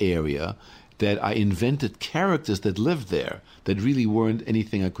space area, that I invented characters that lived there that really weren't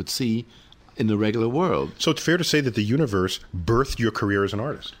anything I could see in the regular world. So it's fair to say that the universe birthed your career as an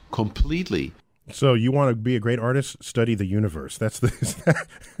artist? Completely. So you want to be a great artist? Study the universe.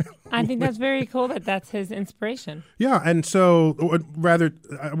 I think that's very cool that that's his inspiration. Yeah, and so rather,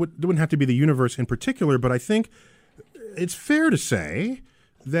 it wouldn't have to be the universe in particular, but I think it's fair to say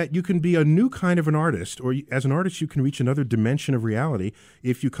that you can be a new kind of an artist, or as an artist, you can reach another dimension of reality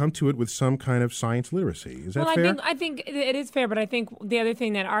if you come to it with some kind of science literacy. Is that fair? I think it is fair, but I think the other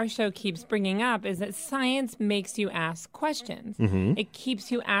thing that our show keeps bringing up is that science makes you ask questions. Mm-hmm. It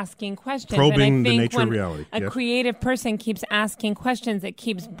keeps you asking questions. Probing and I the think nature when of reality. a Yes. creative person keeps asking questions, it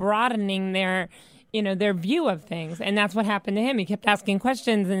keeps broadening their view of things. And that's what happened to him. He kept asking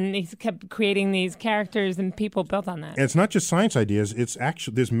questions and he kept creating these characters, and people built on that. And it's not just science ideas. It's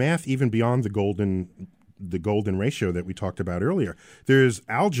actually there's math even beyond the golden ratio that we talked about earlier. There's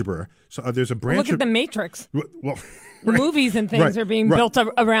algebra. So there's a branch. Look at The Matrix. Well, movies and things are being built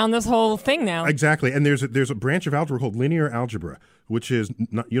around this whole thing now. Exactly. And there's a branch of algebra called linear algebra, which is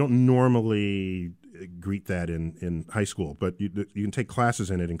not, you don't normally greet that in high school, but you can take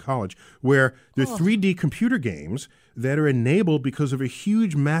classes in it in college, where there are 3D computer games that are enabled because of a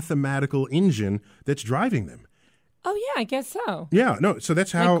huge mathematical engine that's driving them. Oh, yeah, I guess so. Yeah, no, so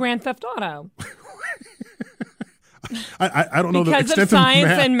that's how... Like Grand Theft Auto. I don't know the extent of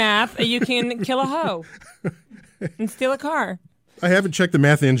science of and math, you can kill a hoe and steal a car. I haven't checked the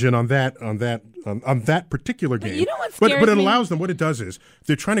math engine on that particular game. But you know what scares but it me? allows them. What it does is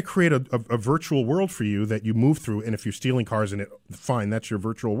they're trying to create a virtual world for you that you move through. And if you're stealing cars in it, fine, that's your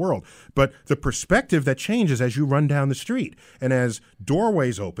virtual world. But the perspective that changes as you run down the street, and as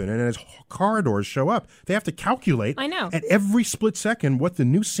doorways open, and as corridors show up, they have to calculate. I know. At every split second what the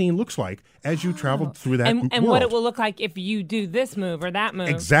new scene looks like as you travel through that and world. what it will look like if you do this move or that move.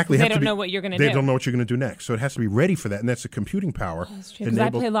 Exactly. They don't know what you're going to do. They don't know what you're going to do next. So it has to be ready for that, and that's the computing power. That's true. Because I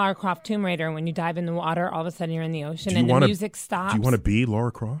play Lara Croft Tomb Raider, and when you dive in the water, all of a sudden you're in the ocean, and the music stops. Do you want to be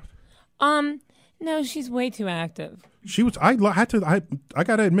Lara Croft? No, she's way too active. She was. I got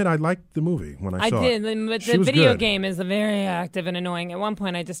to admit, I liked the movie when I saw it. I did, but the video game is very active and annoying. At one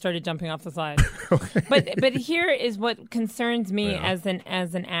point, I just started jumping off the slide. Okay. But here is what concerns me as an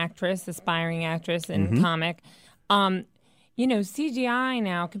actress, aspiring actress in comic. CGI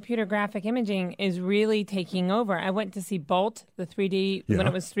now, computer graphic imaging, is really taking over. I went to see Bolt, the 3D, when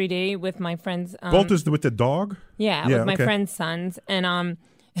it was 3D, with my friends. Bolt is with the dog? Yeah, with my friend's sons. And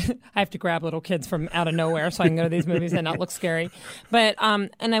I have to grab little kids from out of nowhere so I can go to these movies and not look scary. But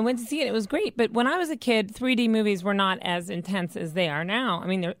and I went to see it. It was great. But when I was a kid, 3D movies were not as intense as they are now. I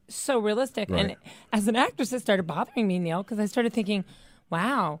mean, they're so realistic. Right. And as an actress, it started bothering me, Neil, because I started thinking,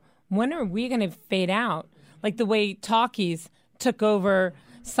 wow, when are we going to fade out? Like the way talkies took over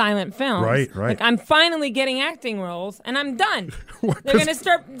silent films. Right. Like, I'm finally getting acting roles, and I'm done. They're going to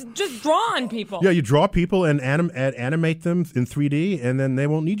start just drawing people. Yeah, you draw people and animate them in 3D, and then they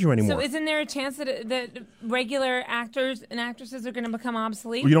won't need you anymore. So isn't there a chance that regular actors and actresses are going to become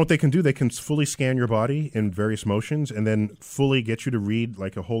obsolete? Well, you know what they can do? They can fully scan your body in various motions and then fully get you to read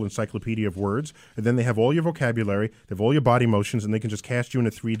like a whole encyclopedia of words. And then they have all your vocabulary, they have all your body motions, and they can just cast you in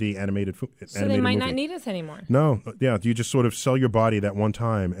a 3D animated movie. So they might not need us anymore. No. Yeah, you just sort of sell your body that one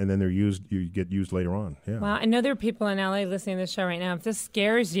time, and then you get used later on. Yeah. Well, I know there are people in LA listening to this show right now. If this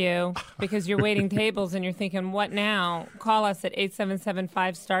scares you because you're waiting tables and you're thinking, what now? Call us at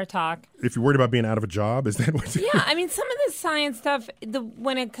 877-5-STAR-TALK. If you're worried about being out of a job, is that what? Yeah, I mean, some of the science stuff,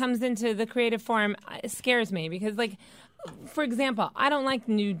 when it comes into the creative form, it scares me because, like, for example, I don't like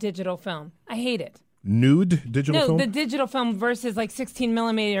new digital film. I hate it. Nude digital film? No, the digital film versus like 16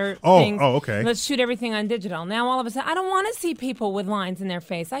 millimeter things. Oh, okay. Let's shoot everything on digital. Now all of a sudden, I don't want to see people with lines in their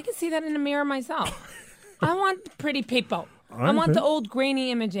face. I can see that in a mirror myself. I want pretty people. I want the old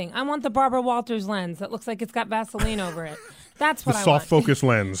grainy imaging. I want the Barbara Walters lens that looks like it's got Vaseline over it. That's what I want. The soft focus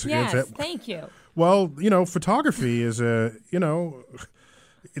lens. Yes, thank you. Well, photography is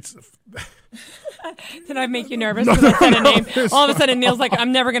it's... Did I make you nervous because I said a name? All of a sudden, Neil's like,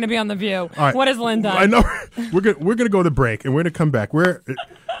 I'm never going to be on The View. Right. What has Lynn done? I know. We're going to go to break, and we're going to come back.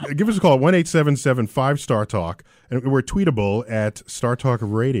 Give us a call at 1-877-5-STAR-TALK, and we're tweetable at Star Talk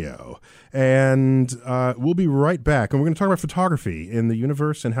Radio. And we'll be right back. And we're going to talk about photography in the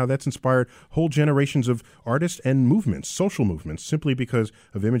universe and how that's inspired whole generations of artists and movements, social movements, simply because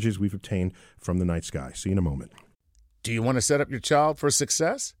of images we've obtained from the night sky. See you in a moment. Do you want to set up your child for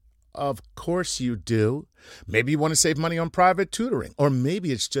success? Of course you do. Maybe you want to save money on private tutoring, or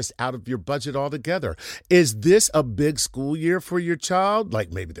maybe it's just out of your budget altogether. Is this a big school year for your child?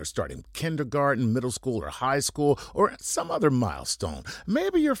 Like maybe they're starting kindergarten, middle school, or high school, or some other milestone.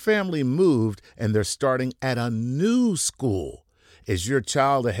 Maybe your family moved and they're starting at a new school. Is your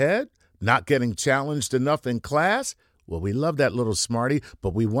child ahead? Not getting challenged enough in class? Well, we love that little smarty,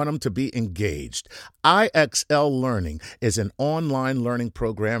 but we want them to be engaged. IXL Learning is an online learning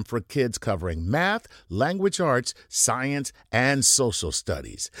program for kids covering math, language arts, science, and social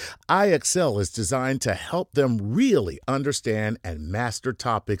studies. IXL is designed to help them really understand and master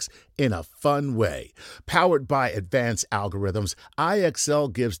topics in a fun way. Powered by advanced algorithms,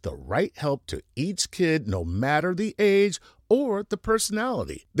 IXL gives the right help to each kid no matter the age or the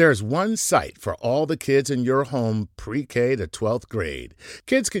personality. There's one site for all the kids in your home pre-K to 12th grade.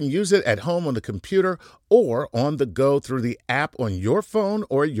 Kids can use it at home on the computer or on the go through the app on your phone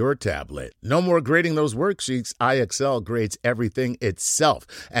or your tablet. No more grading those worksheets. IXL grades everything itself.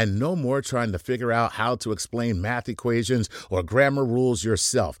 And no more trying to figure out how to explain math equations or grammar rules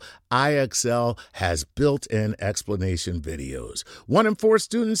yourself. IXL has built-in explanation videos. 1 in 4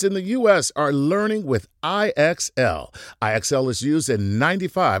 students in the U.S. are learning with IXL. IXL is used in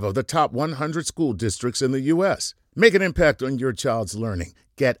 95 of the top 100 school districts in the U.S. Make an impact on your child's learning.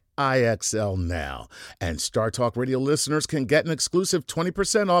 Get IXL now. And Star Talk Radio listeners can get an exclusive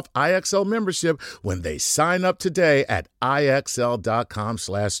 20% off IXL membership when they sign up today at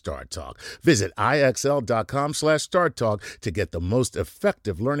IXL.com/StarTalk. Visit IXL.com/StarTalk to get the most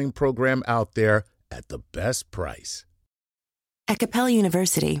effective learning program out there at the best price. At Capella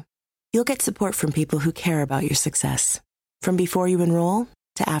University, you'll get support from people who care about your success. From before you enroll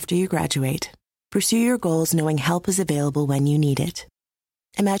to after you graduate, pursue your goals knowing help is available when you need it.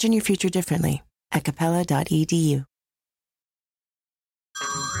 Imagine your future differently at capella.edu.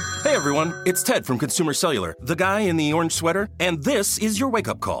 Hey everyone, it's Ted from Consumer Cellular, the guy in the orange sweater, and this is your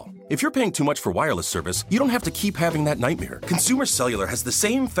wake-up call. If you're paying too much for wireless service, you don't have to keep having that nightmare. Consumer Cellular has the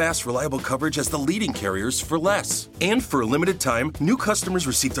same fast, reliable coverage as the leading carriers for less. And for a limited time, new customers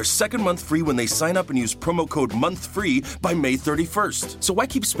receive their second month free when they sign up and use promo code MONTHFREE by May 31st. So why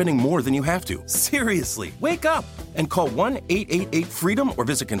keep spending more than you have to? Seriously, wake up and call 1-888-FREEDOM or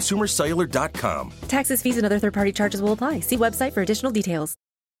visit consumercellular.com. Taxes, fees, and other third-party charges will apply. See website for additional details.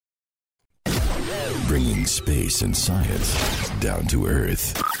 Bringing space and science down to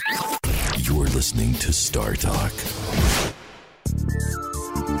Earth. You're listening to Star Talk.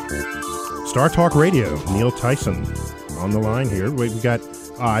 Star Talk Radio, Neil Tyson on the line here. We've got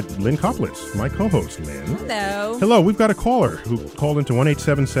Lynn Koplitz, my co-host, Lynn. Hello. Hello, we've got a caller who called into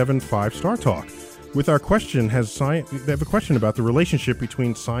 1-877-5-STAR-TALK with our question. They have a question about the relationship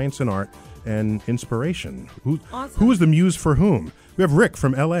between science and art and inspiration. Who is the muse for whom? We have Rick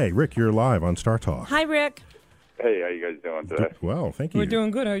from L.A. Rick, you're live on Star Talk. Hi, Rick. Hey, how you guys doing today? Well, thank you. We're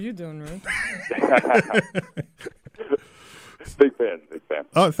doing good. How you doing, Rick? Big fan.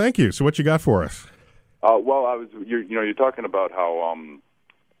 Oh, thank you. So what you got for us? Well, you're talking about how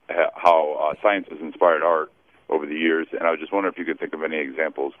science has inspired art over the years, and I was just wondering if you could think of any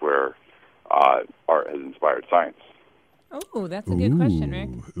examples where art has inspired science. Oh, that's a good question, Rick.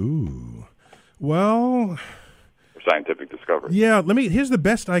 Well, scientific discovery. Yeah, here's the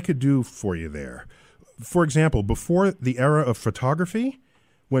best I could do for you there. For example, before the era of photography,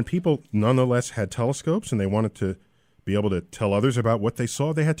 when people nonetheless had telescopes and they wanted to be able to tell others about what they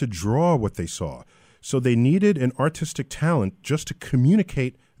saw, they had to draw what they saw. So they needed an artistic talent just to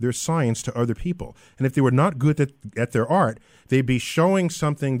communicate their science to other people. And if they were not good at their art, they'd be showing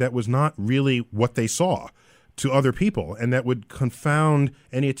something that was not really what they saw to other people, and that would confound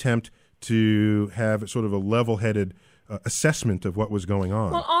any attempt to have sort of a level-headed assessment of what was going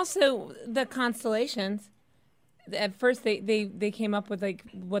on. Well, also the constellations. At first, they came up with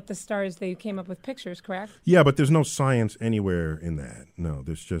what the stars. They came up with pictures, correct? Yeah, but there's no science anywhere in that. No,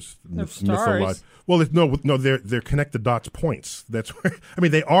 there's just stars. Well, they're connect the dots points. That's where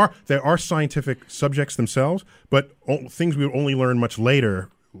they are scientific subjects themselves, but things we would only learn much later,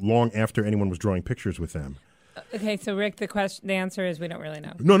 long after anyone was drawing pictures with them. Okay, so Rick, the answer is we don't really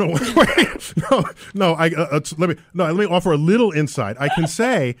know. No. Let me offer a little insight. I can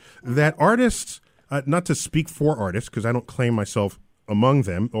say that artists, not to speak for artists because I don't claim myself among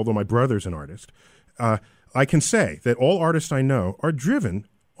them, although my brother's an artist. I can say that all artists I know are driven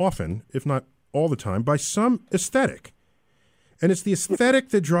often, if not all the time, by some aesthetic, and it's the aesthetic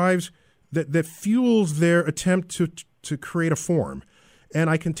that drives that fuels their attempt to create a form. And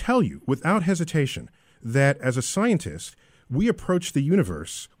I can tell you without hesitation that as a scientist, we approach the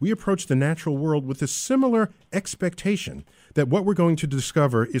universe, we approach the natural world with a similar expectation that what we're going to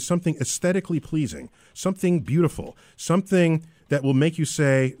discover is something aesthetically pleasing, something beautiful, something that will make you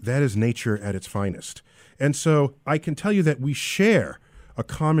say, that is nature at its finest. And so I can tell you that we share a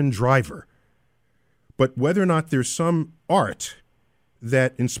common driver. But whether or not there's some art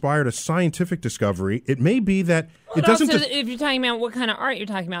that inspired a scientific discovery. It may be that it doesn't. Also, if you're talking about what kind of art you're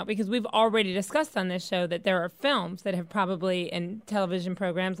talking about, because we've already discussed on this show that there are films that have probably, and television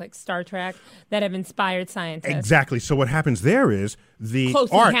programs like Star Trek, that have inspired scientists. Exactly. So what happens there is the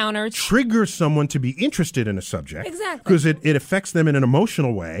Close art Encounters triggers someone to be interested in a subject. Exactly. Because it affects them in an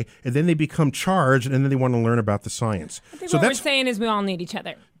emotional way, and then they become charged, and then they want to learn about the science. I think what we're saying is we all need each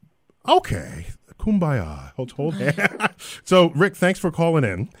other. Okay. Kumbaya. Hold hand. So, Rick, thanks for calling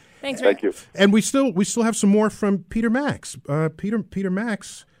in. Thanks, Rick. Thank you. And we still have some more from Peter Max. Peter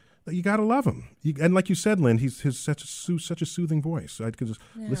Max, you gotta love him. And like you said, Lynn, he's such a soothing voice. I could just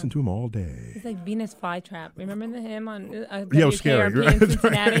listen to him all day. He's like Venus Flytrap. Remember him on it was scary. in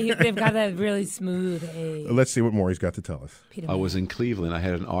Cincinnati? They've got that really smooth. Hey. Let's see what more he's got to tell us. I was in Cleveland. I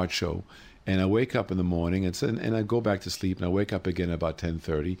had an art show. And I wake up in the morning and I go back to sleep, and I wake up again about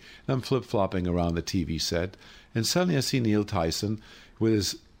 10:30, and I'm flip-flopping around the TV set, and suddenly I see Neil Tyson with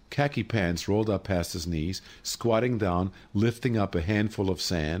his khaki pants rolled up past his knees, squatting down, lifting up a handful of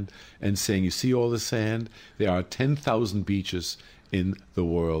sand, and saying, "You see all the sand? There are 10,000 beaches in the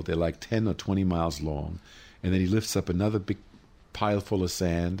world. They're like 10 or 20 miles long." And then he lifts up another big pile full of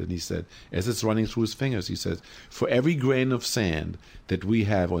sand, and he said, as it's running through his fingers, he says, "For every grain of sand that we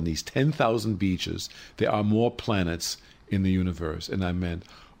have on these 10,000 beaches, there are more planets in the universe." And I meant,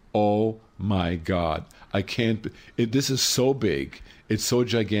 oh my God, I can't, this is so big, it's so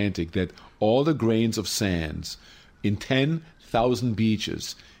gigantic that all the grains of sands in 10,000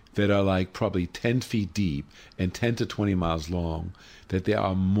 beaches that are like probably 10 feet deep and 10 to 20 miles long, that there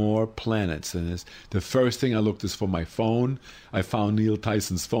are more planets than this. The first thing I looked is for my phone. I found Neil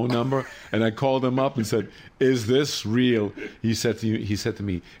Tyson's phone number, and I called him up and said, "Is this real?" He said to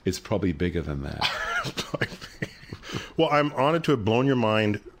me, "It's probably bigger than that." Well, I'm honored to have blown your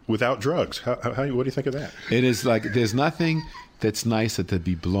mind without drugs. What do you think of that? It is like there's nothing that's nicer to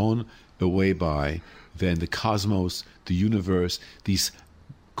be blown away by than the cosmos, the universe, these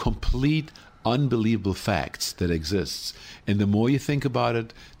complete unbelievable facts that exists. And the more you think about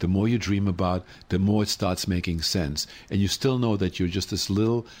it, the more you dream about, the more it starts making sense. And you still know that you're just this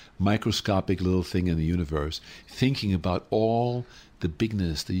little microscopic little thing in the universe, thinking about all the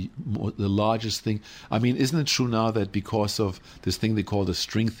bigness, the largest thing. I mean, isn't it true now that because of this thing they call the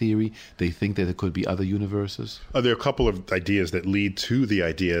string theory, they think that there could be other universes? There are a couple of ideas that lead to the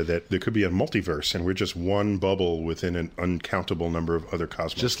idea that there could be a multiverse, and we're just one bubble within an uncountable number of other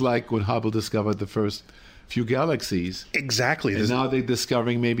cosmos. Just like when Hubble discovered the first few galaxies. Exactly. And now they're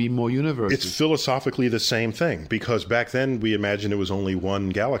discovering maybe more universes. It's philosophically the same thing, because back then we imagined it was only one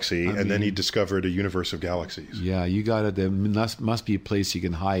galaxy, and then he discovered a universe of galaxies. Yeah, there must be a place you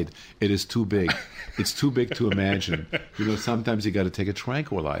can hide. It is too big. It's too big to imagine. Sometimes you got to take a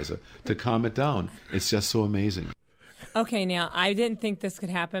tranquilizer to calm it down. It's just so amazing. Okay, now, I didn't think this could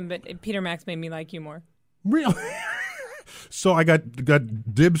happen, but Peter Max made me like you more. Really? So I got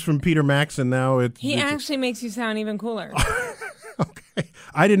dibs from Peter Max, and now He actually makes you sound even cooler. Okay.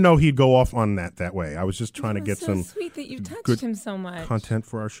 I didn't know he'd go off on that way. I was just trying to get so some sweet that you touched good him so much. content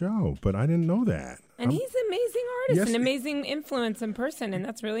for our show, but I didn't know that. And he's an amazing artist, Yes. an amazing influence in person, and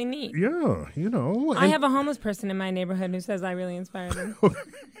that's really neat. Yeah, I have a homeless person in my neighborhood who says I really inspired him.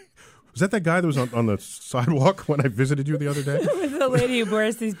 Was that guy that was on the sidewalk when I visited you the other day? It was the lady who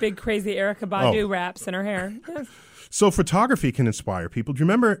wears these big, crazy Erykah Badu wraps in her hair. Yes. So photography can inspire people. Do you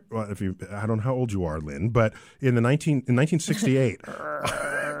remember? Well, I don't know how old you are, Lynn, but in 1968,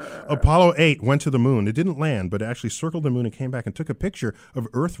 Apollo 8 went to the moon. It didn't land, but it actually circled the moon and came back and took a picture of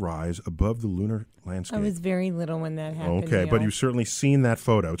Earthrise above the lunar landscape. I was very little when that happened. Okay, but you've certainly seen that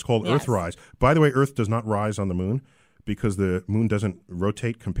photo. It's called Earthrise. By the way, Earth does not rise on the moon, because the moon doesn't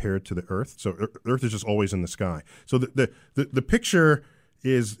rotate compared to the Earth. So Earth is just always in the sky. So the picture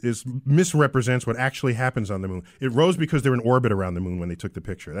is misrepresents what actually happens on the moon. It rose because they're in orbit around the moon when they took the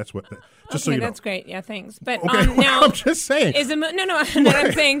picture. That's what. Just so you know. That's great. Yeah, thanks. But now I'm just saying. Is the moon? No.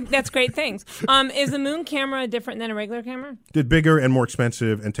 I'm saying that's great. Thanks. Is the moon camera different than a regular camera? It's bigger and more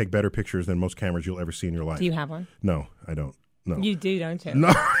expensive and take better pictures than most cameras you'll ever see in your life. Do you have one? No, I don't. No. You do, don't you?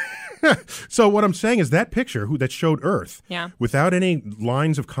 No. So what I'm saying is that picture that showed Earth, without any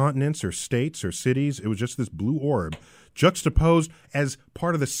lines of continents or states or cities, it was just this blue orb, juxtaposed as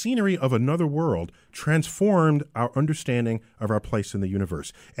part of the scenery of another world, transformed our understanding of our place in the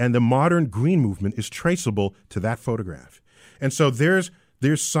universe. And the modern green movement is traceable to that photograph. And so there's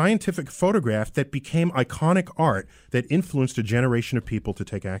scientific photograph that became iconic art that influenced a generation of people to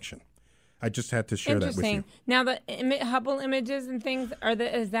take action. I just had to share that with you. Interesting. Now, the Hubble images and things,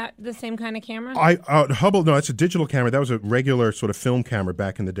 is that the same kind of camera? Hubble, no, it's a digital camera. That was a regular sort of film camera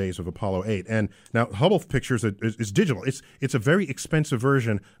back in the days of Apollo 8. And now Hubble pictures is digital. It's a very expensive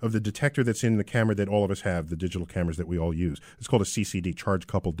version of the detector that's in the camera that all of us have, the digital cameras that we all use. It's called a CCD, charge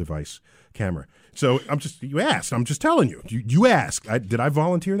coupled device camera. So you asked. I'm just telling you. You asked. Did I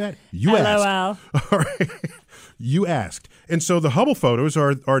volunteer that? You asked. All right. You asked. And so the Hubble photos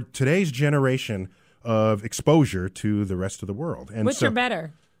are today's generation of exposure to the rest of the world. And which are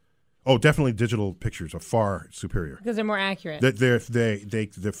better? Oh, definitely digital pictures are far superior. Because they're more accurate. They're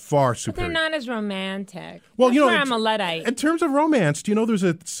far superior. But they're not as romantic. Well, That's where I'm a Luddite. In terms of romance, do you know there's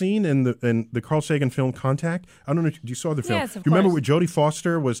a scene in the Carl Sagan film Contact? I don't know if you saw the film. Yes, of You remember course. where Jodie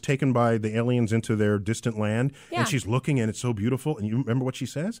Foster was taken by the aliens into their distant land? Yeah. And she's looking and it's so beautiful. And you remember what she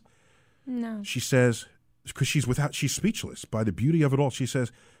says? No. She says, because she's speechless by the beauty of it all. She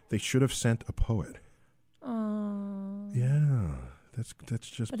says, they should have sent a poet. Oh. Yeah. That's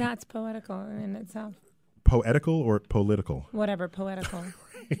just But that's poetical in itself. poetical or political. Whatever, poetical.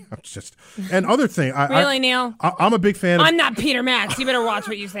 And other thing, Really, Neil? I'm a big fan of. I'm not Peter Max. You better watch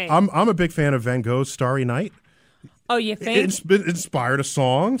what you say. I'm a big fan of Van Gogh's Starry Night. Oh, you think? It inspired a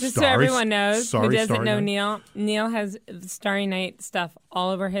song. Just so everyone knows who doesn't Starry know Night. Neil has Starry Night stuff all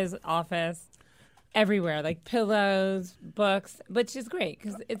over his office, everywhere, like pillows, books, which is great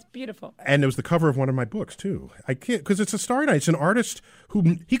because it's beautiful. And it was the cover of one of my books too. I can't because it's a Starry Night. It's an artist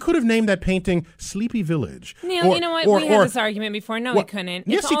who he could have named that painting Sleepy Village. Neil, you know what? We had this argument before. No, he couldn't.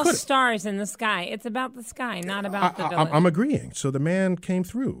 Yes, it's he all could. stars in the sky. It's about the sky, not about the village. I'm agreeing. So the man came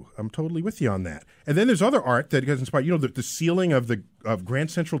through. I'm totally with you on that. And then there's other art that gets inspired. You know, the ceiling of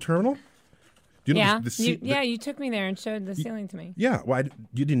Grand Central Terminal. Do you know you took me there and showed the ceiling to me. Yeah, well,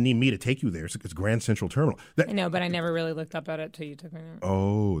 you didn't need me to take you there. It's Grand Central Terminal. I know, but I never really looked up at it till you took me there.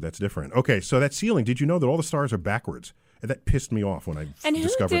 Oh, that's different. Okay, so that ceiling, did you know that all the stars are backwards? And that pissed me off when I And who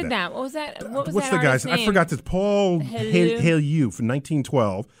discovered did that? What was that? What was What's that the guy's artist's name? I forgot this. Paul Halleux from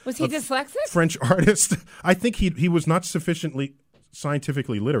 1912. Was he dyslexic? French artist. I think he was not sufficiently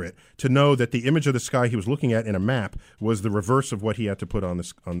scientifically literate to know that the image of the sky he was looking at in a map was the reverse of what he had to put on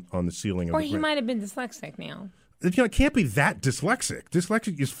the ceiling of Or the he might have been dyslexic now. You know, it can't be that dyslexic.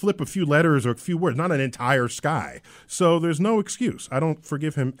 Dyslexic is flip a few letters or a few words, not an entire sky. So there's no excuse. I don't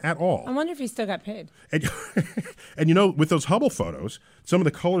forgive him at all. I wonder if he still got paid. And you know, with those Hubble photos, some of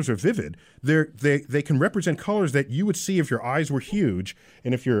the colors are vivid. They can represent colors that you would see if your eyes were huge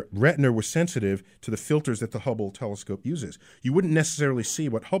and if your retina was sensitive to the filters that the Hubble telescope uses. You wouldn't necessarily see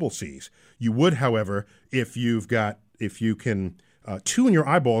what Hubble sees. You would, however, if you can tune your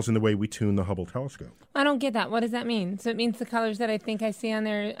eyeballs in the way we tune the Hubble telescope. I don't get that. What does that mean? So it means the colors that I think I see on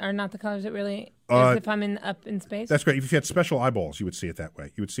there are not the colors that really is if I'm up in space? That's great. If you had special eyeballs, you would see it that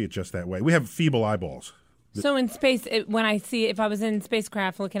way. You would see it just that way. We have feeble eyeballs. So in space, if I was in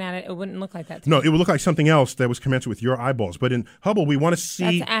spacecraft looking at it, it wouldn't look like that to No, me. it would look like something else that was commensurate with your eyeballs. But in Hubble, we want to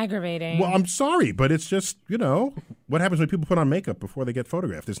see... That's aggravating. Well, I'm sorry, but it's just, you know, what happens when people put on makeup before they get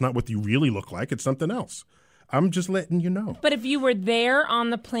photographed? It's not what you really look like. It's something else. I'm just letting you know. But if you were there on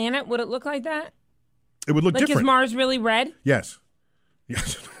the planet, would it look like that? It would look like, different. Is Mars really red? Yes.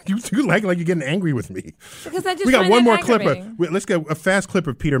 Yes. You like you're getting angry with me. Because I just we got find one that more clip. aggravating. Let's get a fast clip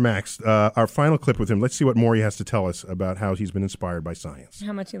of Peter Max, our final clip with him. Let's see what more he has to tell us about how he's been inspired by science.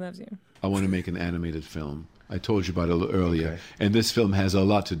 How much he loves you. I want to make an animated film. I told you about it a little earlier. Okay. And this film has a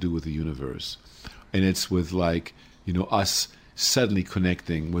lot to do with the universe. And it's with, us suddenly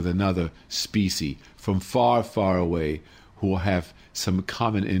connecting with another species from far, far away who have some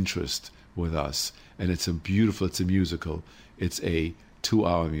common interest with us. And it's a musical. It's a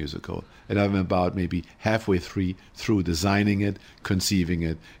 2-hour musical. And I'm about maybe halfway through designing it, conceiving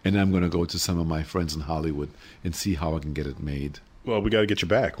it, and I'm going to go to some of my friends in Hollywood and see how I can get it made. Well, we got to get you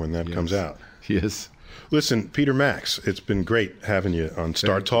back when that comes out. Yes. Listen, Peter Max, it's been great having you on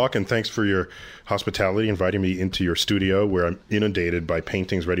Star Talk, and thanks for your hospitality, inviting me into your studio where I'm inundated by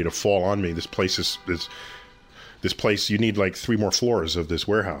paintings ready to fall on me. This place This place, you need like 3 more floors of this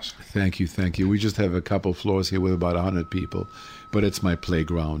warehouse. Thank you. We just have a couple floors here with about 100 people, but it's my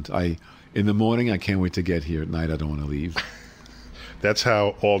playground. In the morning, I can't wait to get here. At night, I don't want to leave. That's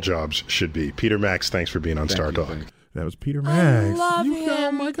how all jobs should be. Peter Max, thanks for being on Star Talk. That was Peter Max. I love him.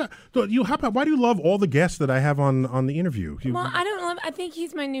 Oh my God! Why do you love all the guests that I have on the interview? I think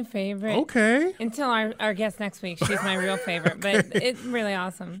he's my new favorite. Okay. Until our guest next week, she's my real favorite. But it's really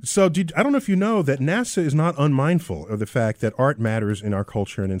awesome. So I don't know if you know that NASA is not unmindful of the fact that art matters in our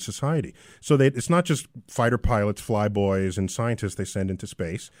culture and in society. So it's not just fighter pilots, flyboys, and scientists they send into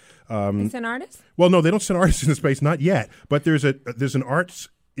space. They send artists? Well, no, they don't send artists into space, not yet. But there's an arts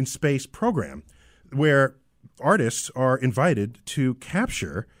in Space program where artists are invited to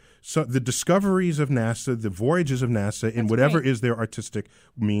capture the discoveries of NASA, the voyages of NASA, in whatever is their artistic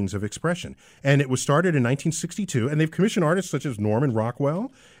means of expression. And it was started in 1962, and they've commissioned artists such as Norman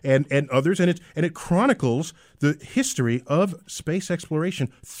Rockwell and others, and it chronicles the history of space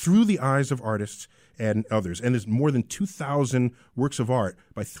exploration through the eyes of artists and others. And there's more than 2,000 works of art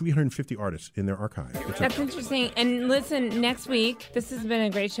by 350 artists in their archive. That's interesting. And listen, next week, this has been a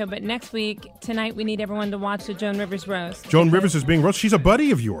great show, but next week, tonight, we need everyone to watch the Joan Rivers roast. Joan Rivers is being roasted. She's a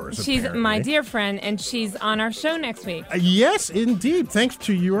buddy of yours, She's apparently. my dear friend, and she's on our show next week. Yes, indeed. Thanks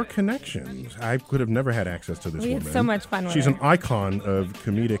to your connections. I could have never had access to this We woman. had so much fun with She's her. an icon of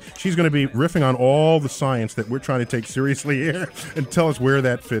comedic. She's going to be riffing on all the science that we're trying to take seriously here and tell us where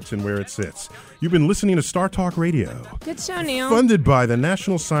that fits and where it sits. You've been listening to Star Talk Radio. Good show, Neil. Funded by the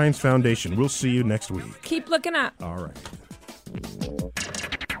National Science Foundation. We'll see you next week. Keep looking up. All right.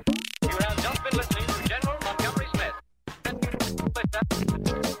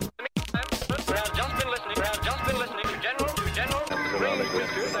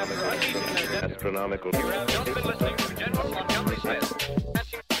 Astronomical.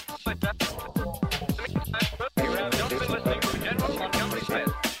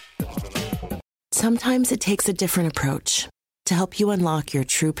 Sometimes it takes a different approach to help you unlock your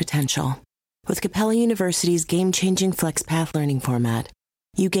true potential. With Capella University's game-changing FlexPath learning format,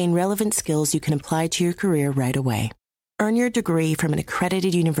 you gain relevant skills you can apply to your career right away. Earn your degree from an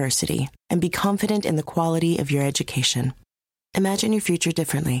accredited university and be confident in the quality of your education. Imagine your future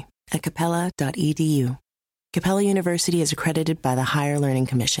differently at capella.edu. Capella University is accredited by the Higher Learning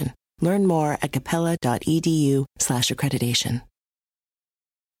Commission. Learn more at capella.edu/accreditation.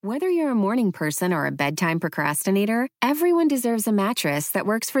 Whether you're a morning person or a bedtime procrastinator, everyone deserves a mattress that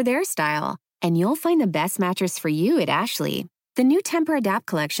works for their style. And you'll find the best mattress for you at Ashley. The new Temper-Adapt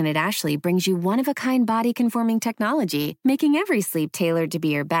collection at Ashley brings you one-of-a-kind body-conforming technology, making every sleep tailored to be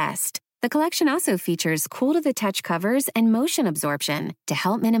your best. The collection also features cool-to-the-touch covers and motion absorption to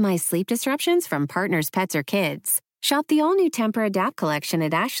help minimize sleep disruptions from partners, pets, or kids. Shop the all-new Temper-Adapt collection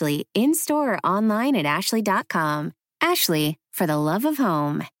at Ashley, in-store or online at ashley.com. Ashley, for the love of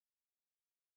home.